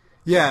commercials.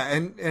 Yeah,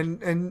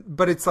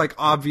 but it's like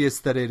obvious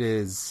that it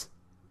is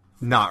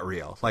not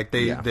real. Like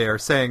they are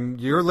saying,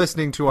 you're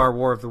listening to our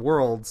War of the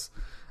Worlds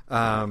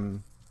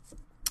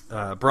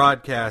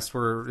broadcast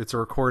where it's a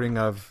recording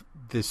of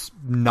this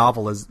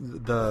novel, is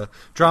the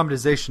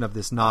dramatization of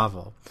this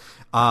novel.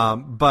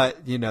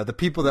 But, you know, the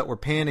people that were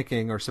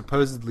panicking or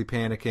supposedly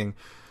panicking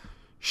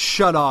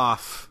shut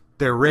off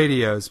their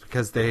radios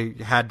because they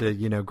had to,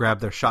 you know, grab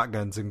their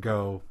shotguns and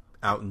go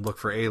out and look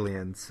for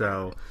aliens.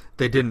 So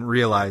they didn't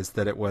realize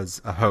that it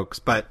was a hoax.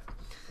 But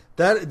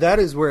that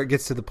is where it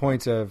gets to the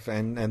point of,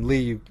 and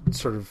Lee, you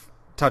sort of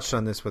touched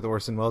on this with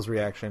Orson Welles'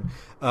 reaction,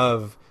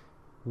 of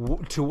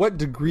to what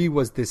degree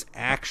was this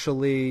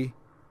actually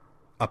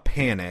a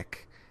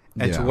panic?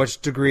 And to what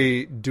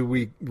degree do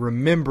we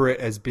remember it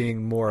as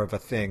being more of a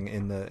thing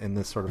in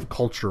the sort of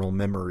cultural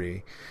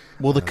memory?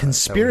 Well, the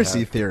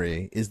conspiracy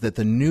theory is that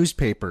the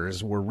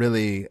newspapers were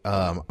really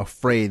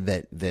afraid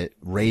that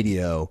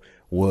radio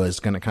was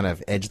going to kind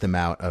of edge them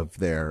out of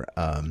their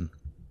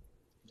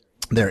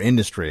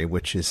industry,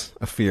 which is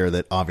a fear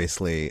that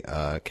obviously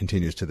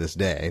continues to this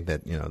day.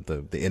 That, you know,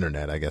 the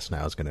internet, I guess,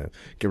 now is going to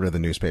get rid of the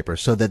newspaper,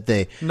 so that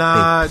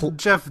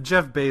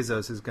Jeff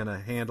Bezos is going to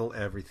handle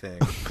everything.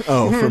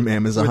 Oh, from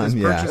Amazon,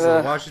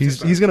 yeah.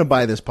 He's going to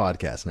buy this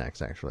podcast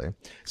next, actually.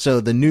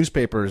 So the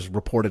newspapers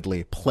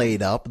reportedly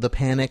played up the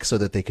panic so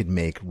that they could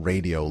make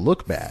radio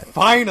look bad.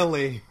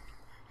 Finally.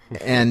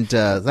 And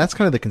that's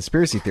kind of the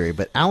conspiracy theory.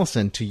 But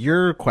Allison, to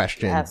your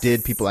question,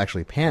 did people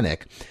actually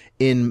panic?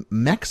 In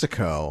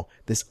Mexico,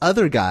 this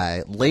other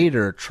guy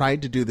later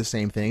tried to do the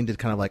same thing, did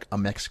kind of like a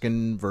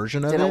Mexican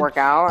version of it. Didn't work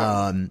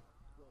out?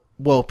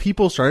 Well,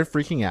 people started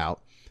freaking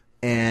out,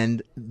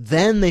 and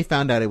then they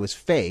found out it was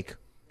fake,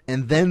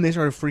 and then they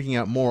started freaking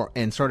out more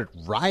and started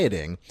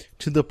rioting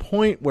to the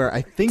point where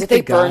I think did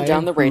they burn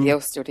down the radio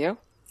studio?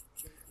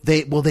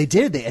 They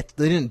did. They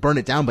didn't burn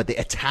it down, but they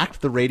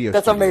attacked the radio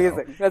studio.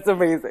 Amazing. That's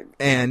amazing.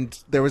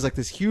 And there was like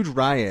this huge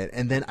riot.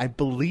 And then I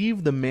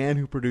believe the man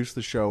who produced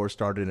the show or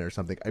started it or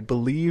something, I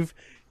believe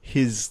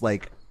his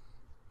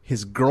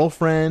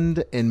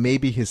girlfriend and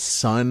maybe his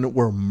son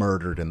were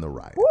murdered in the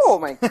riot. Oh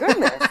my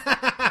goodness.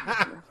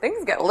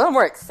 Things get a little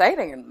more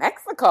exciting in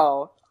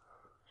Mexico.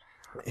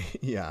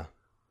 Yeah.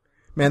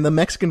 Man, the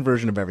Mexican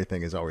version of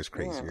everything is always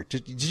crazier. Yeah.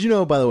 Did you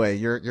know, by the way,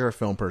 you're a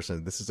film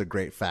person, this is a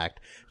great fact,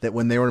 that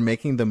when they were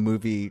making the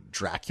movie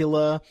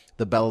Dracula,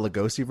 the Bela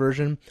Lugosi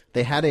version,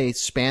 they had a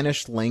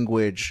Spanish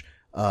language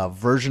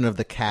version of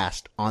the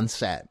cast on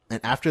set. And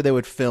after they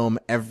would film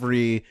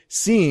every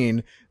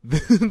scene,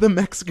 the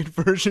Mexican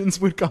versions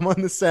would come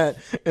on the set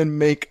and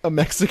make a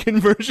Mexican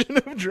version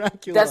of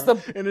Dracula. That's the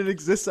and it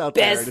exists out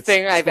best there.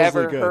 thing I've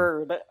ever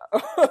heard.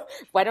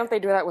 Why don't they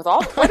do that with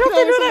all? Why don't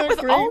they do that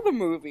with all the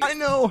movies? I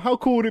know. How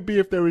cool would it be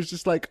if there was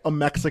just like a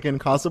Mexican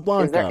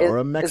Casablanca or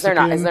a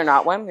Mexican? Is there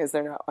not one? Is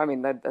there not? I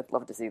mean, I'd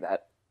love to see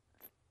that.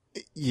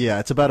 Yeah,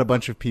 it's about a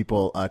bunch of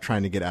people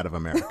trying to get out of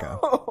America.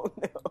 Oh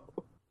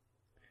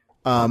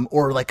no.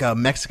 Or like a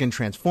Mexican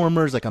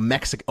Transformers, like a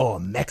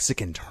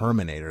Mexican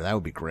Terminator. That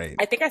would be great.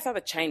 I think I saw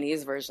the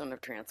Chinese version of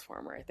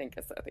Transformer. I think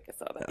I saw that.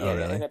 Oh,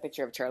 really? I got a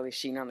picture of Charlie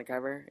Sheen on the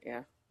cover.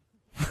 Yeah.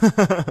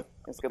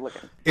 It's good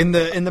looking. In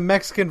the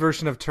Mexican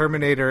version of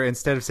Terminator,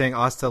 instead of saying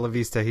 "Hasta la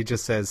vista," he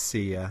just says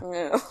 "See ya."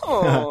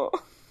 Oh.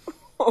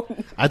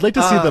 I'd like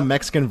to see the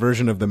Mexican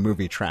version of the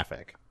movie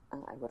Traffic.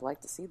 I would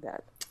like to see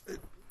that.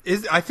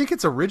 I think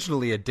it's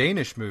originally a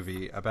Danish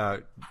movie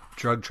about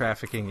drug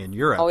trafficking in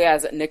Europe. Oh yeah,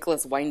 is it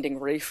Nicholas Winding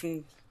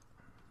Refn?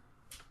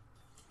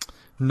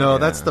 No,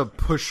 that's the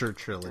Pusher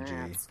trilogy.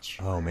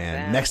 Oh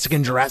man,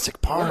 Mexican Jurassic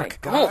Park.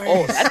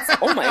 Oh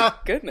my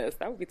goodness,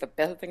 that would be the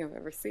best thing I've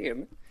ever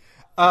seen.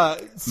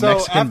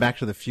 Mexican Back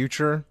to the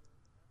Future.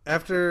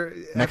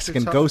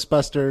 Mexican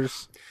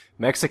Ghostbusters.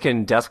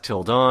 Mexican Dusk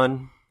Till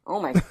Dawn. Oh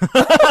my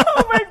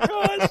oh my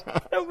gosh,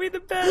 that would be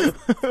the best.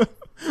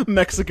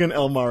 Mexican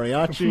El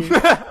Mariachi.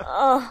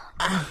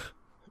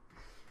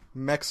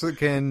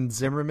 Mexican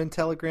Zimmerman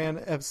Telegram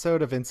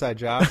episode of Inside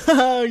Job.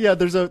 Yeah,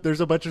 there's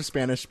a bunch of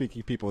Spanish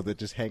speaking people that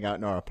just hang out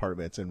in our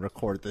apartments and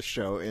record the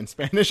show in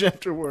Spanish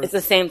afterwards. It's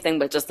the same thing,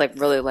 but just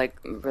really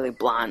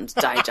blonde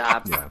dye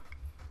jobs. Yeah.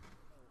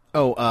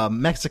 Oh,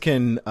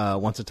 Mexican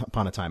Once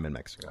Upon a Time in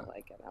Mexico. I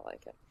like it.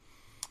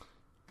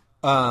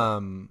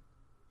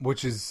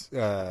 Which is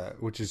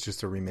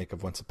just a remake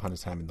of Once Upon a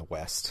Time in the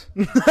West.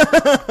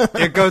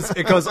 It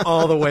goes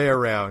all the way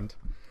around.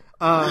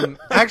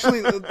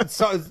 Actually,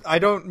 I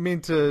don't mean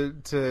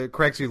to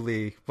correct you,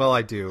 Lee. Well,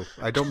 I do.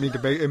 I don't mean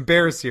to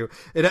embarrass you.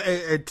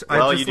 I just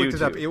looked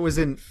it up. It was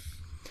in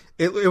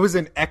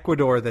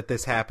Ecuador that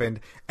this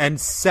happened,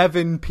 and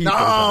 7 people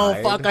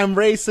died. Fuck, I'm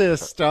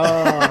racist.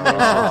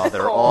 Oh,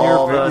 they're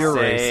all the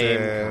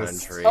same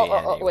country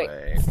anyway.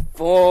 Wait.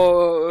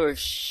 For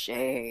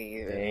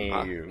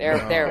shame. There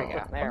we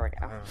go.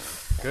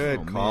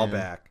 Good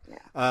callback.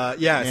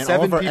 Yeah, and 7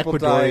 all of our people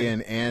Ecuadorian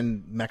died.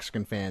 and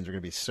Mexican fans are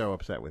going to be so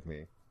upset with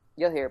me.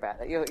 You'll hear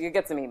about it. You'll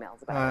get some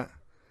emails about it.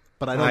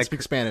 But I don't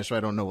speak Spanish, so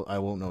I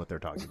won't know what they're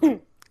talking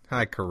about.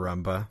 Hi,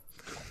 caramba.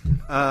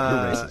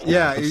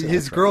 Yeah,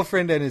 his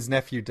girlfriend and his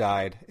nephew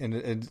died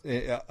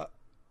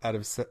out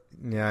of.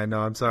 Yeah, I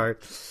know. I'm sorry,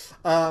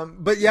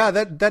 but yeah,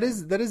 that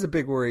is a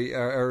big worry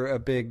or a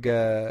big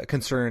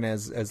concern,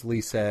 as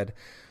Lee said.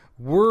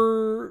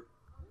 Were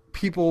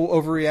people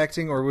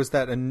overreacting, or was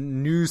that a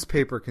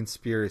newspaper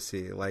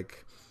conspiracy?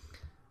 Like,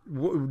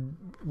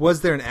 was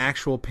there an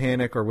actual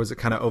panic, or was it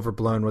kind of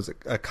overblown? Was it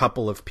a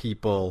couple of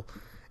people,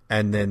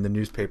 and then the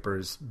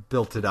newspapers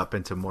built it up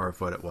into more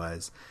of what it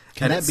was?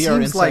 Can that be our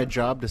inside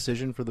job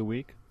decision for the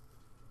week?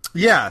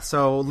 Yeah.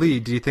 So, Lee,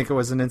 do you think it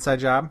was an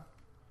inside job?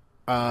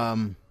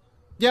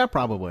 Yeah,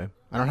 probably.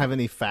 I don't have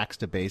any facts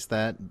to base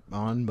that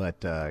on, but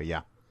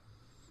yeah.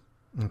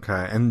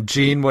 Okay. And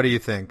Gene, what do you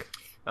think?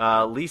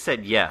 Lee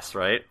said yes,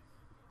 right?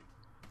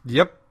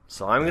 Yep.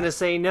 So I'm going to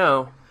say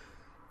no.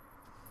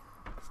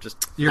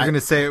 You're going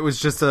to say it was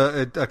just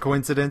a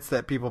coincidence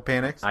that people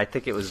panicked? I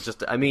think it was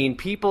just. I mean,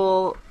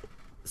 people,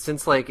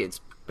 since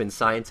it's been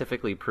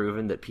scientifically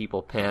proven that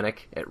people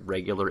panic at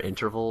regular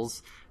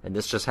intervals, and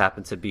this just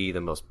happened to be the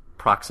most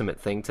proximate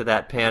thing to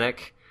that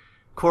panic.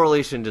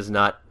 Correlation does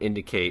not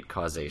indicate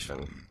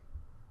causation.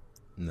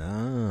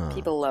 No.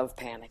 People love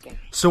panicking.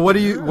 So what do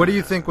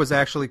you think was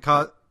actually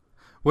causing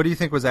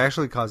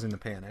the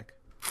panic?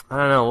 I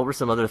don't know. What were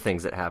some other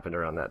things that happened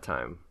around that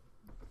time?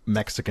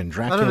 Mexican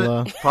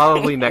Dracula.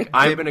 Probably.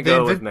 I'm going to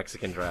go with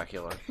Mexican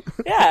Dracula.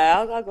 Yeah,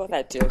 I'll go with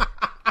that too.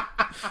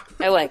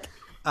 I like.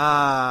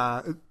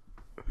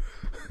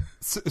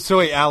 So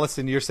wait,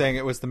 Allison, you're saying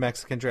it was the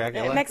Mexican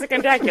Dracula?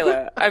 Mexican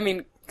Dracula. I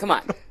mean, come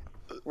on,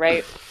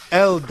 right?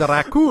 El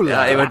Dracula.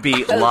 Yeah, it would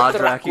be La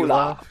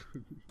Dracula.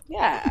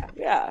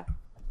 Yeah.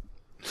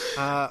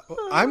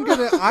 I'm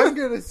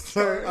gonna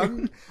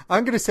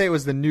say it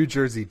was the New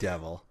Jersey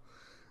Devil.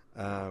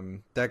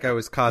 That guy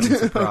was causing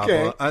some problems.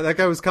 Okay. That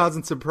guy was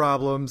causing some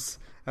problems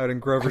out in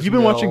Grover's Have you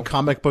been Mill. watching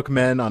Comic Book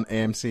Men on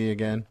AMC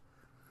again?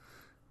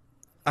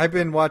 I've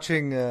been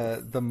watching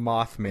the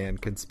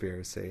Mothman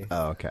conspiracy.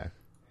 Oh, okay.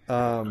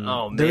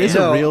 Man. There is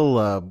a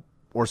real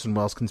Orson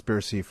Welles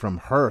conspiracy from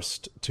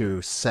Hearst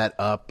to set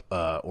up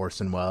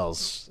Orson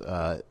Welles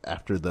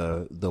after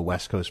the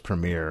West Coast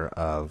premiere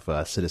of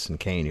Citizen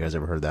Kane. You guys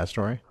ever heard that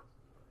story?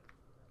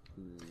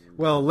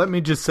 Well, let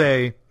me just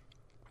say,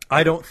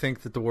 I don't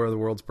think that the War of the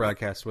Worlds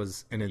broadcast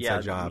was an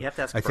inside job. You have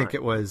to ask I think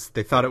Brian. it was.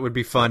 They thought it would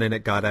be fun, and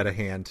it got out of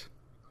hand.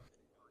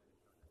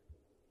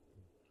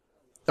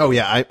 Oh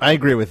yeah, I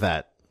agree with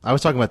that. I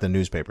was talking about the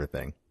newspaper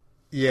thing.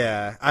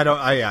 Yeah, I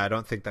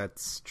don't think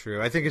that's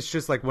true. I think it's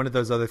just like one of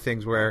those other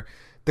things where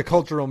the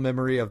cultural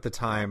memory of the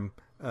time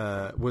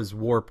was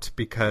warped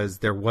because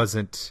there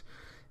wasn't,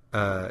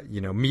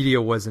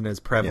 media wasn't as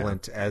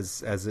prevalent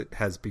as it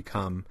has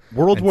become.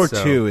 World War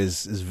II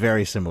is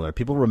very similar.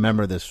 People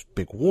remember this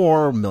big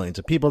war. Millions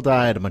of people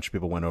died. A bunch of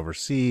people went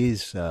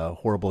overseas.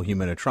 Horrible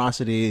human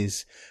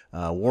atrocities,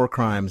 war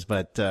crimes.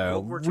 But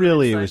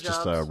really, it was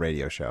just a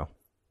radio show.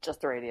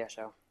 Just a radio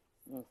show.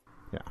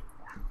 Yeah.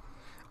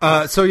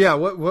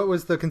 What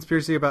was the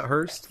conspiracy about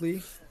Hearst,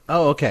 Lee?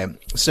 Oh, okay.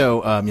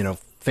 So,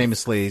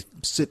 famously,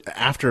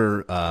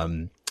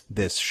 after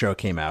this show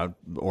came out,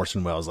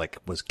 Orson Welles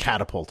was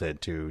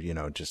catapulted to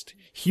just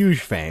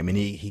huge fame, and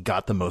he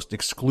got the most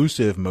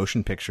exclusive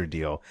motion picture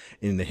deal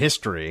in the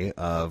history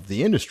of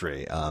the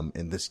industry.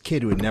 And this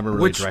kid who had never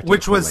really directed,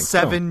 which was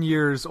film. 7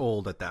 years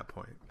old at that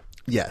point.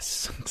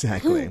 Yes,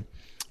 exactly.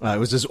 It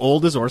was as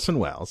old as Orson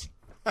Welles,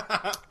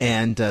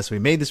 and so he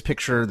made this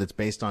picture that's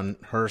based on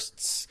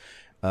Hearst's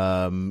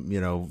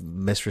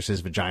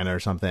mistress's vagina or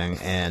something.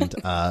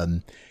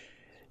 And,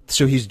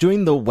 so he's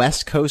doing the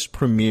West Coast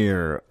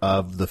premiere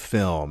of the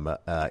film,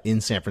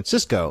 in San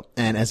Francisco.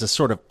 And as a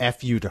sort of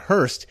FU to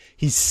Hearst,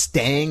 he's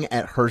staying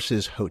at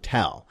Hearst's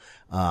hotel,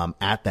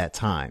 at that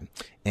time.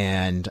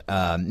 And,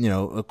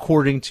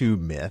 according to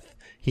myth,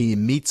 he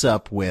meets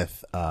up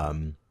with,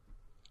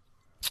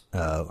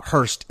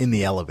 Hearst in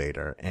the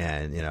elevator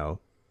and,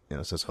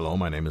 says, "Hello,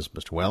 my name is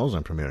Mr. Welles.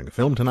 I'm premiering a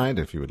film tonight.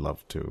 If you would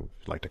like to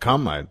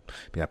come, I'd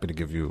be happy to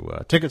give you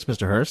tickets,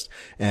 Mr. Hearst."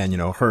 And,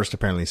 Hearst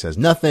apparently says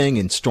nothing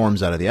and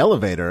storms out of the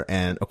elevator.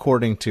 And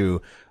according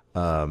to,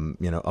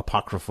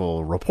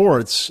 apocryphal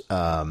reports,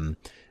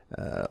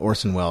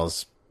 Orson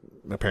Welles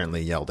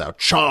apparently yelled out,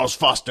 "Charles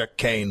Foster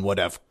Kane would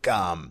have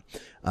come."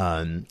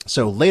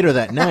 So later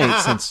that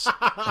night, since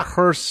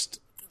Hearst,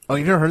 oh,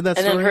 you've never heard that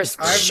story? And then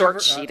Hearst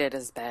short-sheeted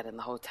his bed in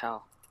the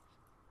hotel.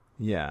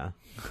 Yeah.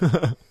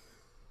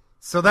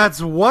 So that's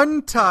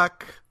one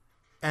tuck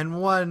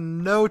and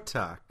one no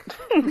tuck.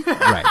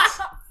 Right.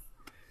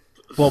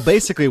 Well,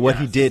 basically what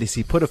he did is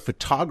he put a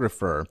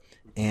photographer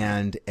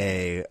and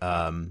a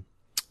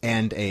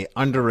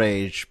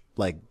underage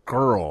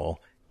girl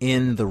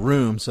in the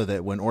room so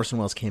that when Orson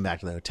Welles came back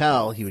to the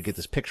hotel, he would get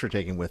this picture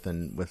taken with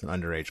an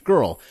underage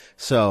girl.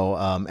 So,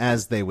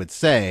 as they would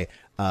say,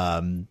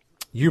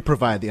 you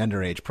provide the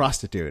underage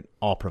prostitute,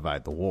 I'll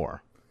provide the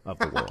war of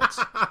the worlds.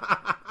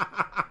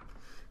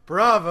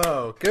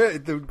 Bravo!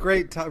 Good,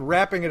 great,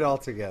 wrapping it all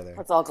together.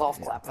 That's all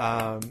golf claps.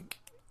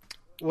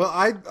 Well,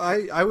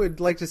 I would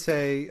like to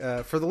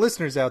say, for the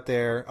listeners out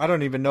there, I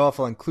don't even know if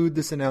I'll include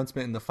this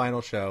announcement in the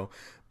final show,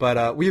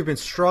 but we have been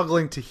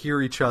struggling to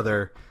hear each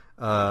other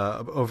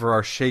over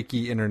our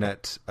shaky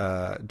internet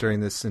during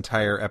this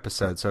entire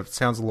episode. So if it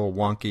sounds a little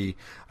wonky,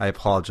 I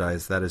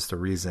apologize. That is the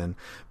reason.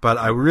 But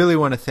I really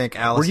want to thank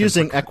Allison. We're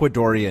using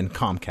Ecuadorian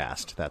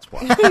Comcast. That's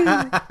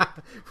why.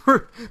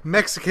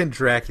 Mexican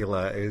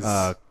Dracula is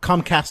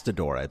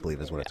Comcastador, I believe,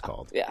 is what it's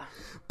called. Yeah.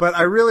 But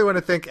I really want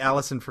to thank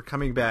Allison for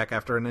coming back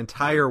after an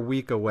entire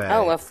week away.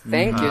 Oh, well,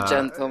 thank you,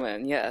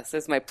 gentlemen. Yes,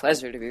 it's my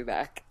pleasure to be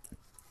back.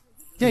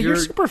 Yeah, you're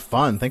super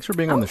fun. Thanks for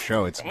being on the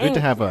show. It's good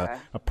to have a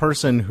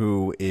person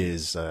who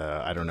is,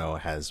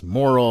 has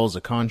morals,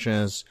 a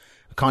conscience,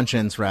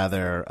 fans.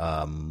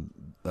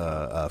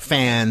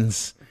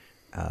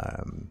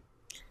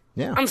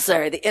 Yeah. I'm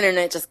sorry, the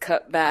internet just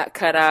cut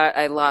out.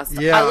 I lost.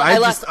 Yeah, I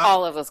lost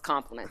all of those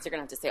compliments. You're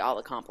gonna have to say all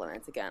the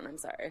compliments again. I'm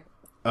sorry.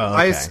 Oh,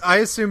 okay. I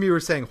assume you were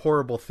saying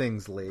horrible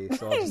things, Lee,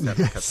 so I'll just have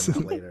to cut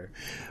them out later.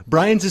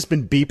 Brian's just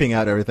been beeping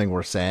out everything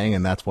we're saying,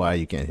 and that's why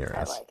you can't hear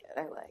us. I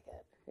like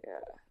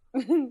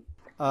it.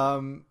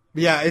 Yeah.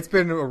 Yeah, it's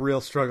been a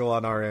real struggle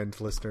on our end,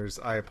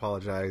 listeners. I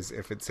apologize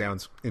if it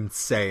sounds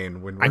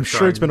insane when we're I'm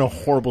sure it's been a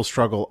horrible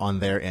struggle on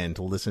their end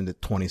to listen to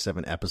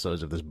 27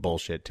 episodes of this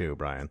bullshit too,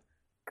 Brian.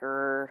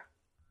 Grr.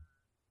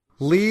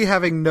 Lee,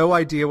 having no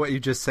idea what you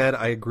just said,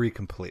 I agree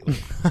completely.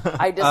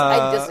 I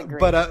disagree.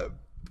 But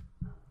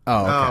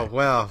Oh, okay. Oh,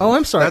 well. Oh,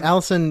 I'm sorry,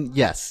 Allison.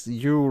 Yes,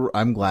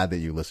 I'm glad that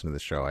you listen to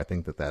this show. I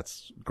think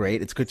that's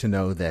great. It's good to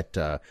know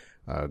that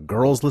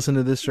girls listen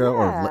to this show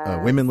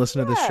or women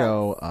listen to this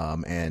show.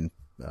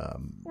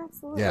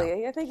 Absolutely.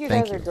 Yeah. I think you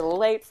guys are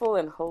delightful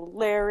and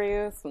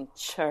hilarious and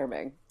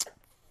charming.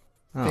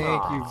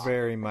 Thank you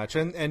very much.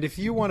 And if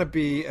you want to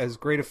be as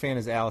great a fan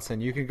as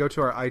Allison, you can go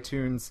to our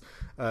iTunes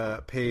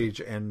page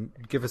and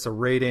give us a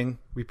rating.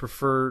 We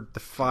prefer the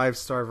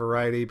 5-star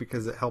variety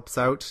because it helps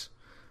out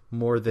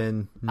more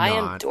than not.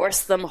 I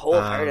endorse them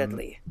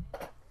wholeheartedly.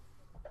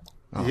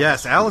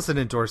 Yes, Allison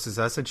endorses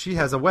us, and she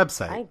has a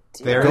website. I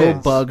do. Go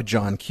bug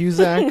John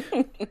Cusack.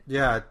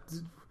 Yeah,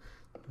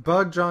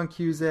 bug John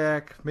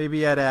Cusack,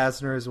 maybe Ed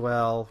Asner as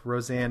well.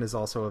 Roseanne is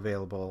also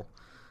available.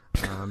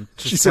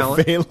 She's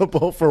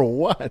available for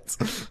what?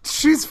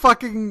 She's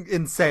fucking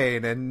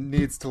insane and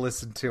needs to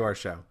listen to our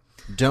show.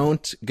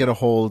 Don't get a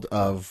hold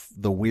of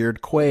the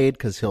weird Quaid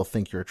because he'll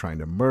think you're trying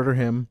to murder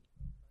him.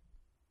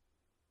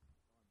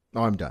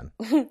 Oh, I'm done.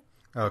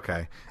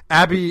 Okay.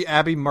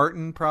 Abby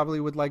Martin probably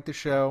would like the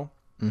show.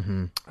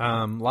 Mm-hmm.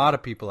 A lot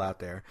of people out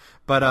there.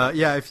 But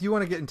yeah, if you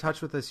want to get in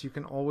touch with us, you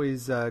can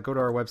always go to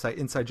our website,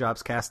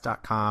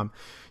 InsideJobsCast.com.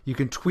 You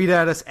can tweet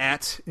at us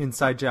at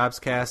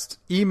InsideJobsCast,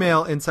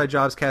 email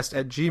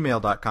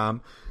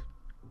InsideJobsCast@gmail.com.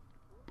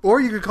 Or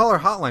you could call our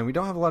hotline. We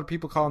don't have a lot of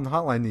people calling the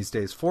hotline these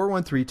days.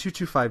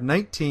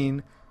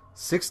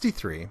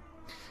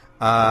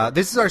 413-225-1963.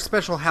 This is our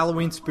special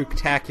Halloween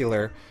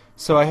Spooktacular.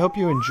 So I hope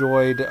you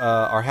enjoyed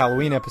our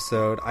Halloween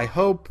episode. I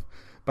hope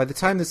by the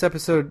time this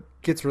episode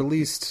gets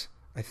released,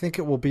 I think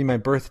it will be my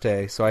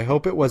birthday. So I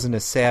hope it wasn't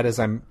as sad as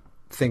I'm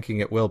thinking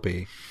it will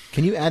be.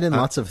 Can you add in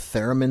lots of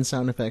theremin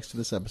sound effects to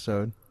this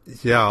episode?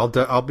 Yeah,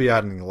 I'll be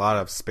adding a lot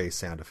of space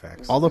sound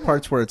effects. All the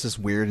parts where it's just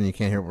weird and you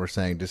can't hear what we're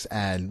saying, just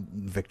add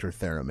Victor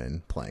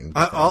Theremin playing.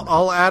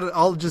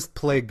 I'll just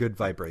play good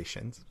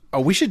vibrations.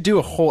 Oh, we should do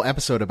a whole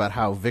episode about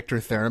how Victor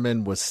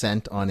Theremin was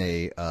sent on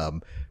a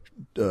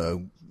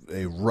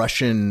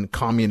Russian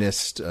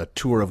communist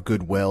tour of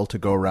goodwill to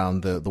go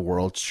around the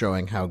world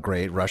showing how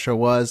great Russia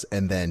was,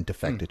 and then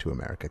defected to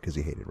America because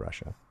he hated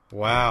Russia.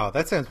 Wow,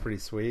 that sounds pretty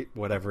sweet,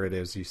 whatever it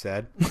is you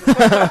said.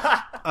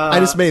 I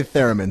just made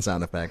theremin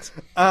sound effects.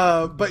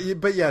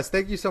 But yes,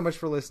 thank you so much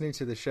for listening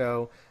to the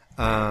show.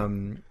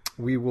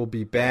 We will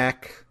be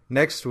back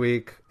next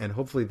week, and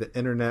hopefully the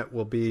internet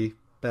will be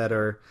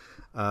better.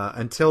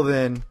 Until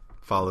then,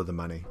 follow the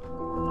money.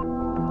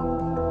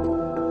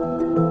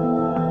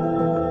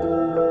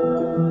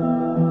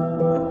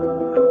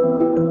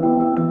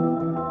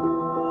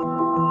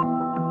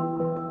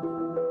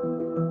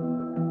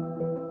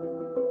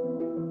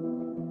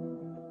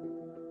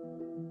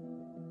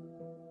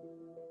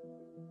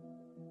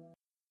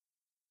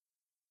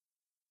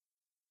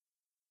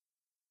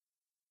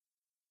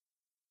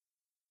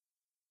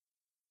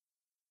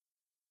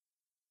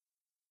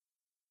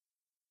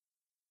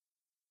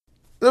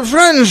 The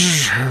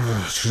French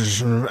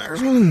tradition of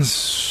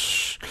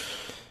excellence.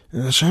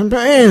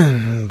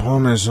 Champagne,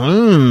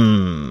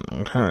 Parmesan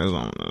carries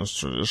on this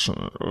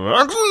tradition of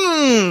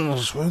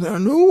excellence with their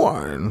new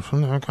wine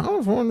from their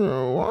California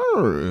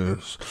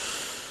wineries.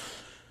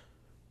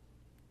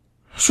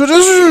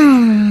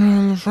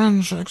 Tradition of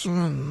French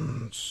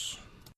excellence.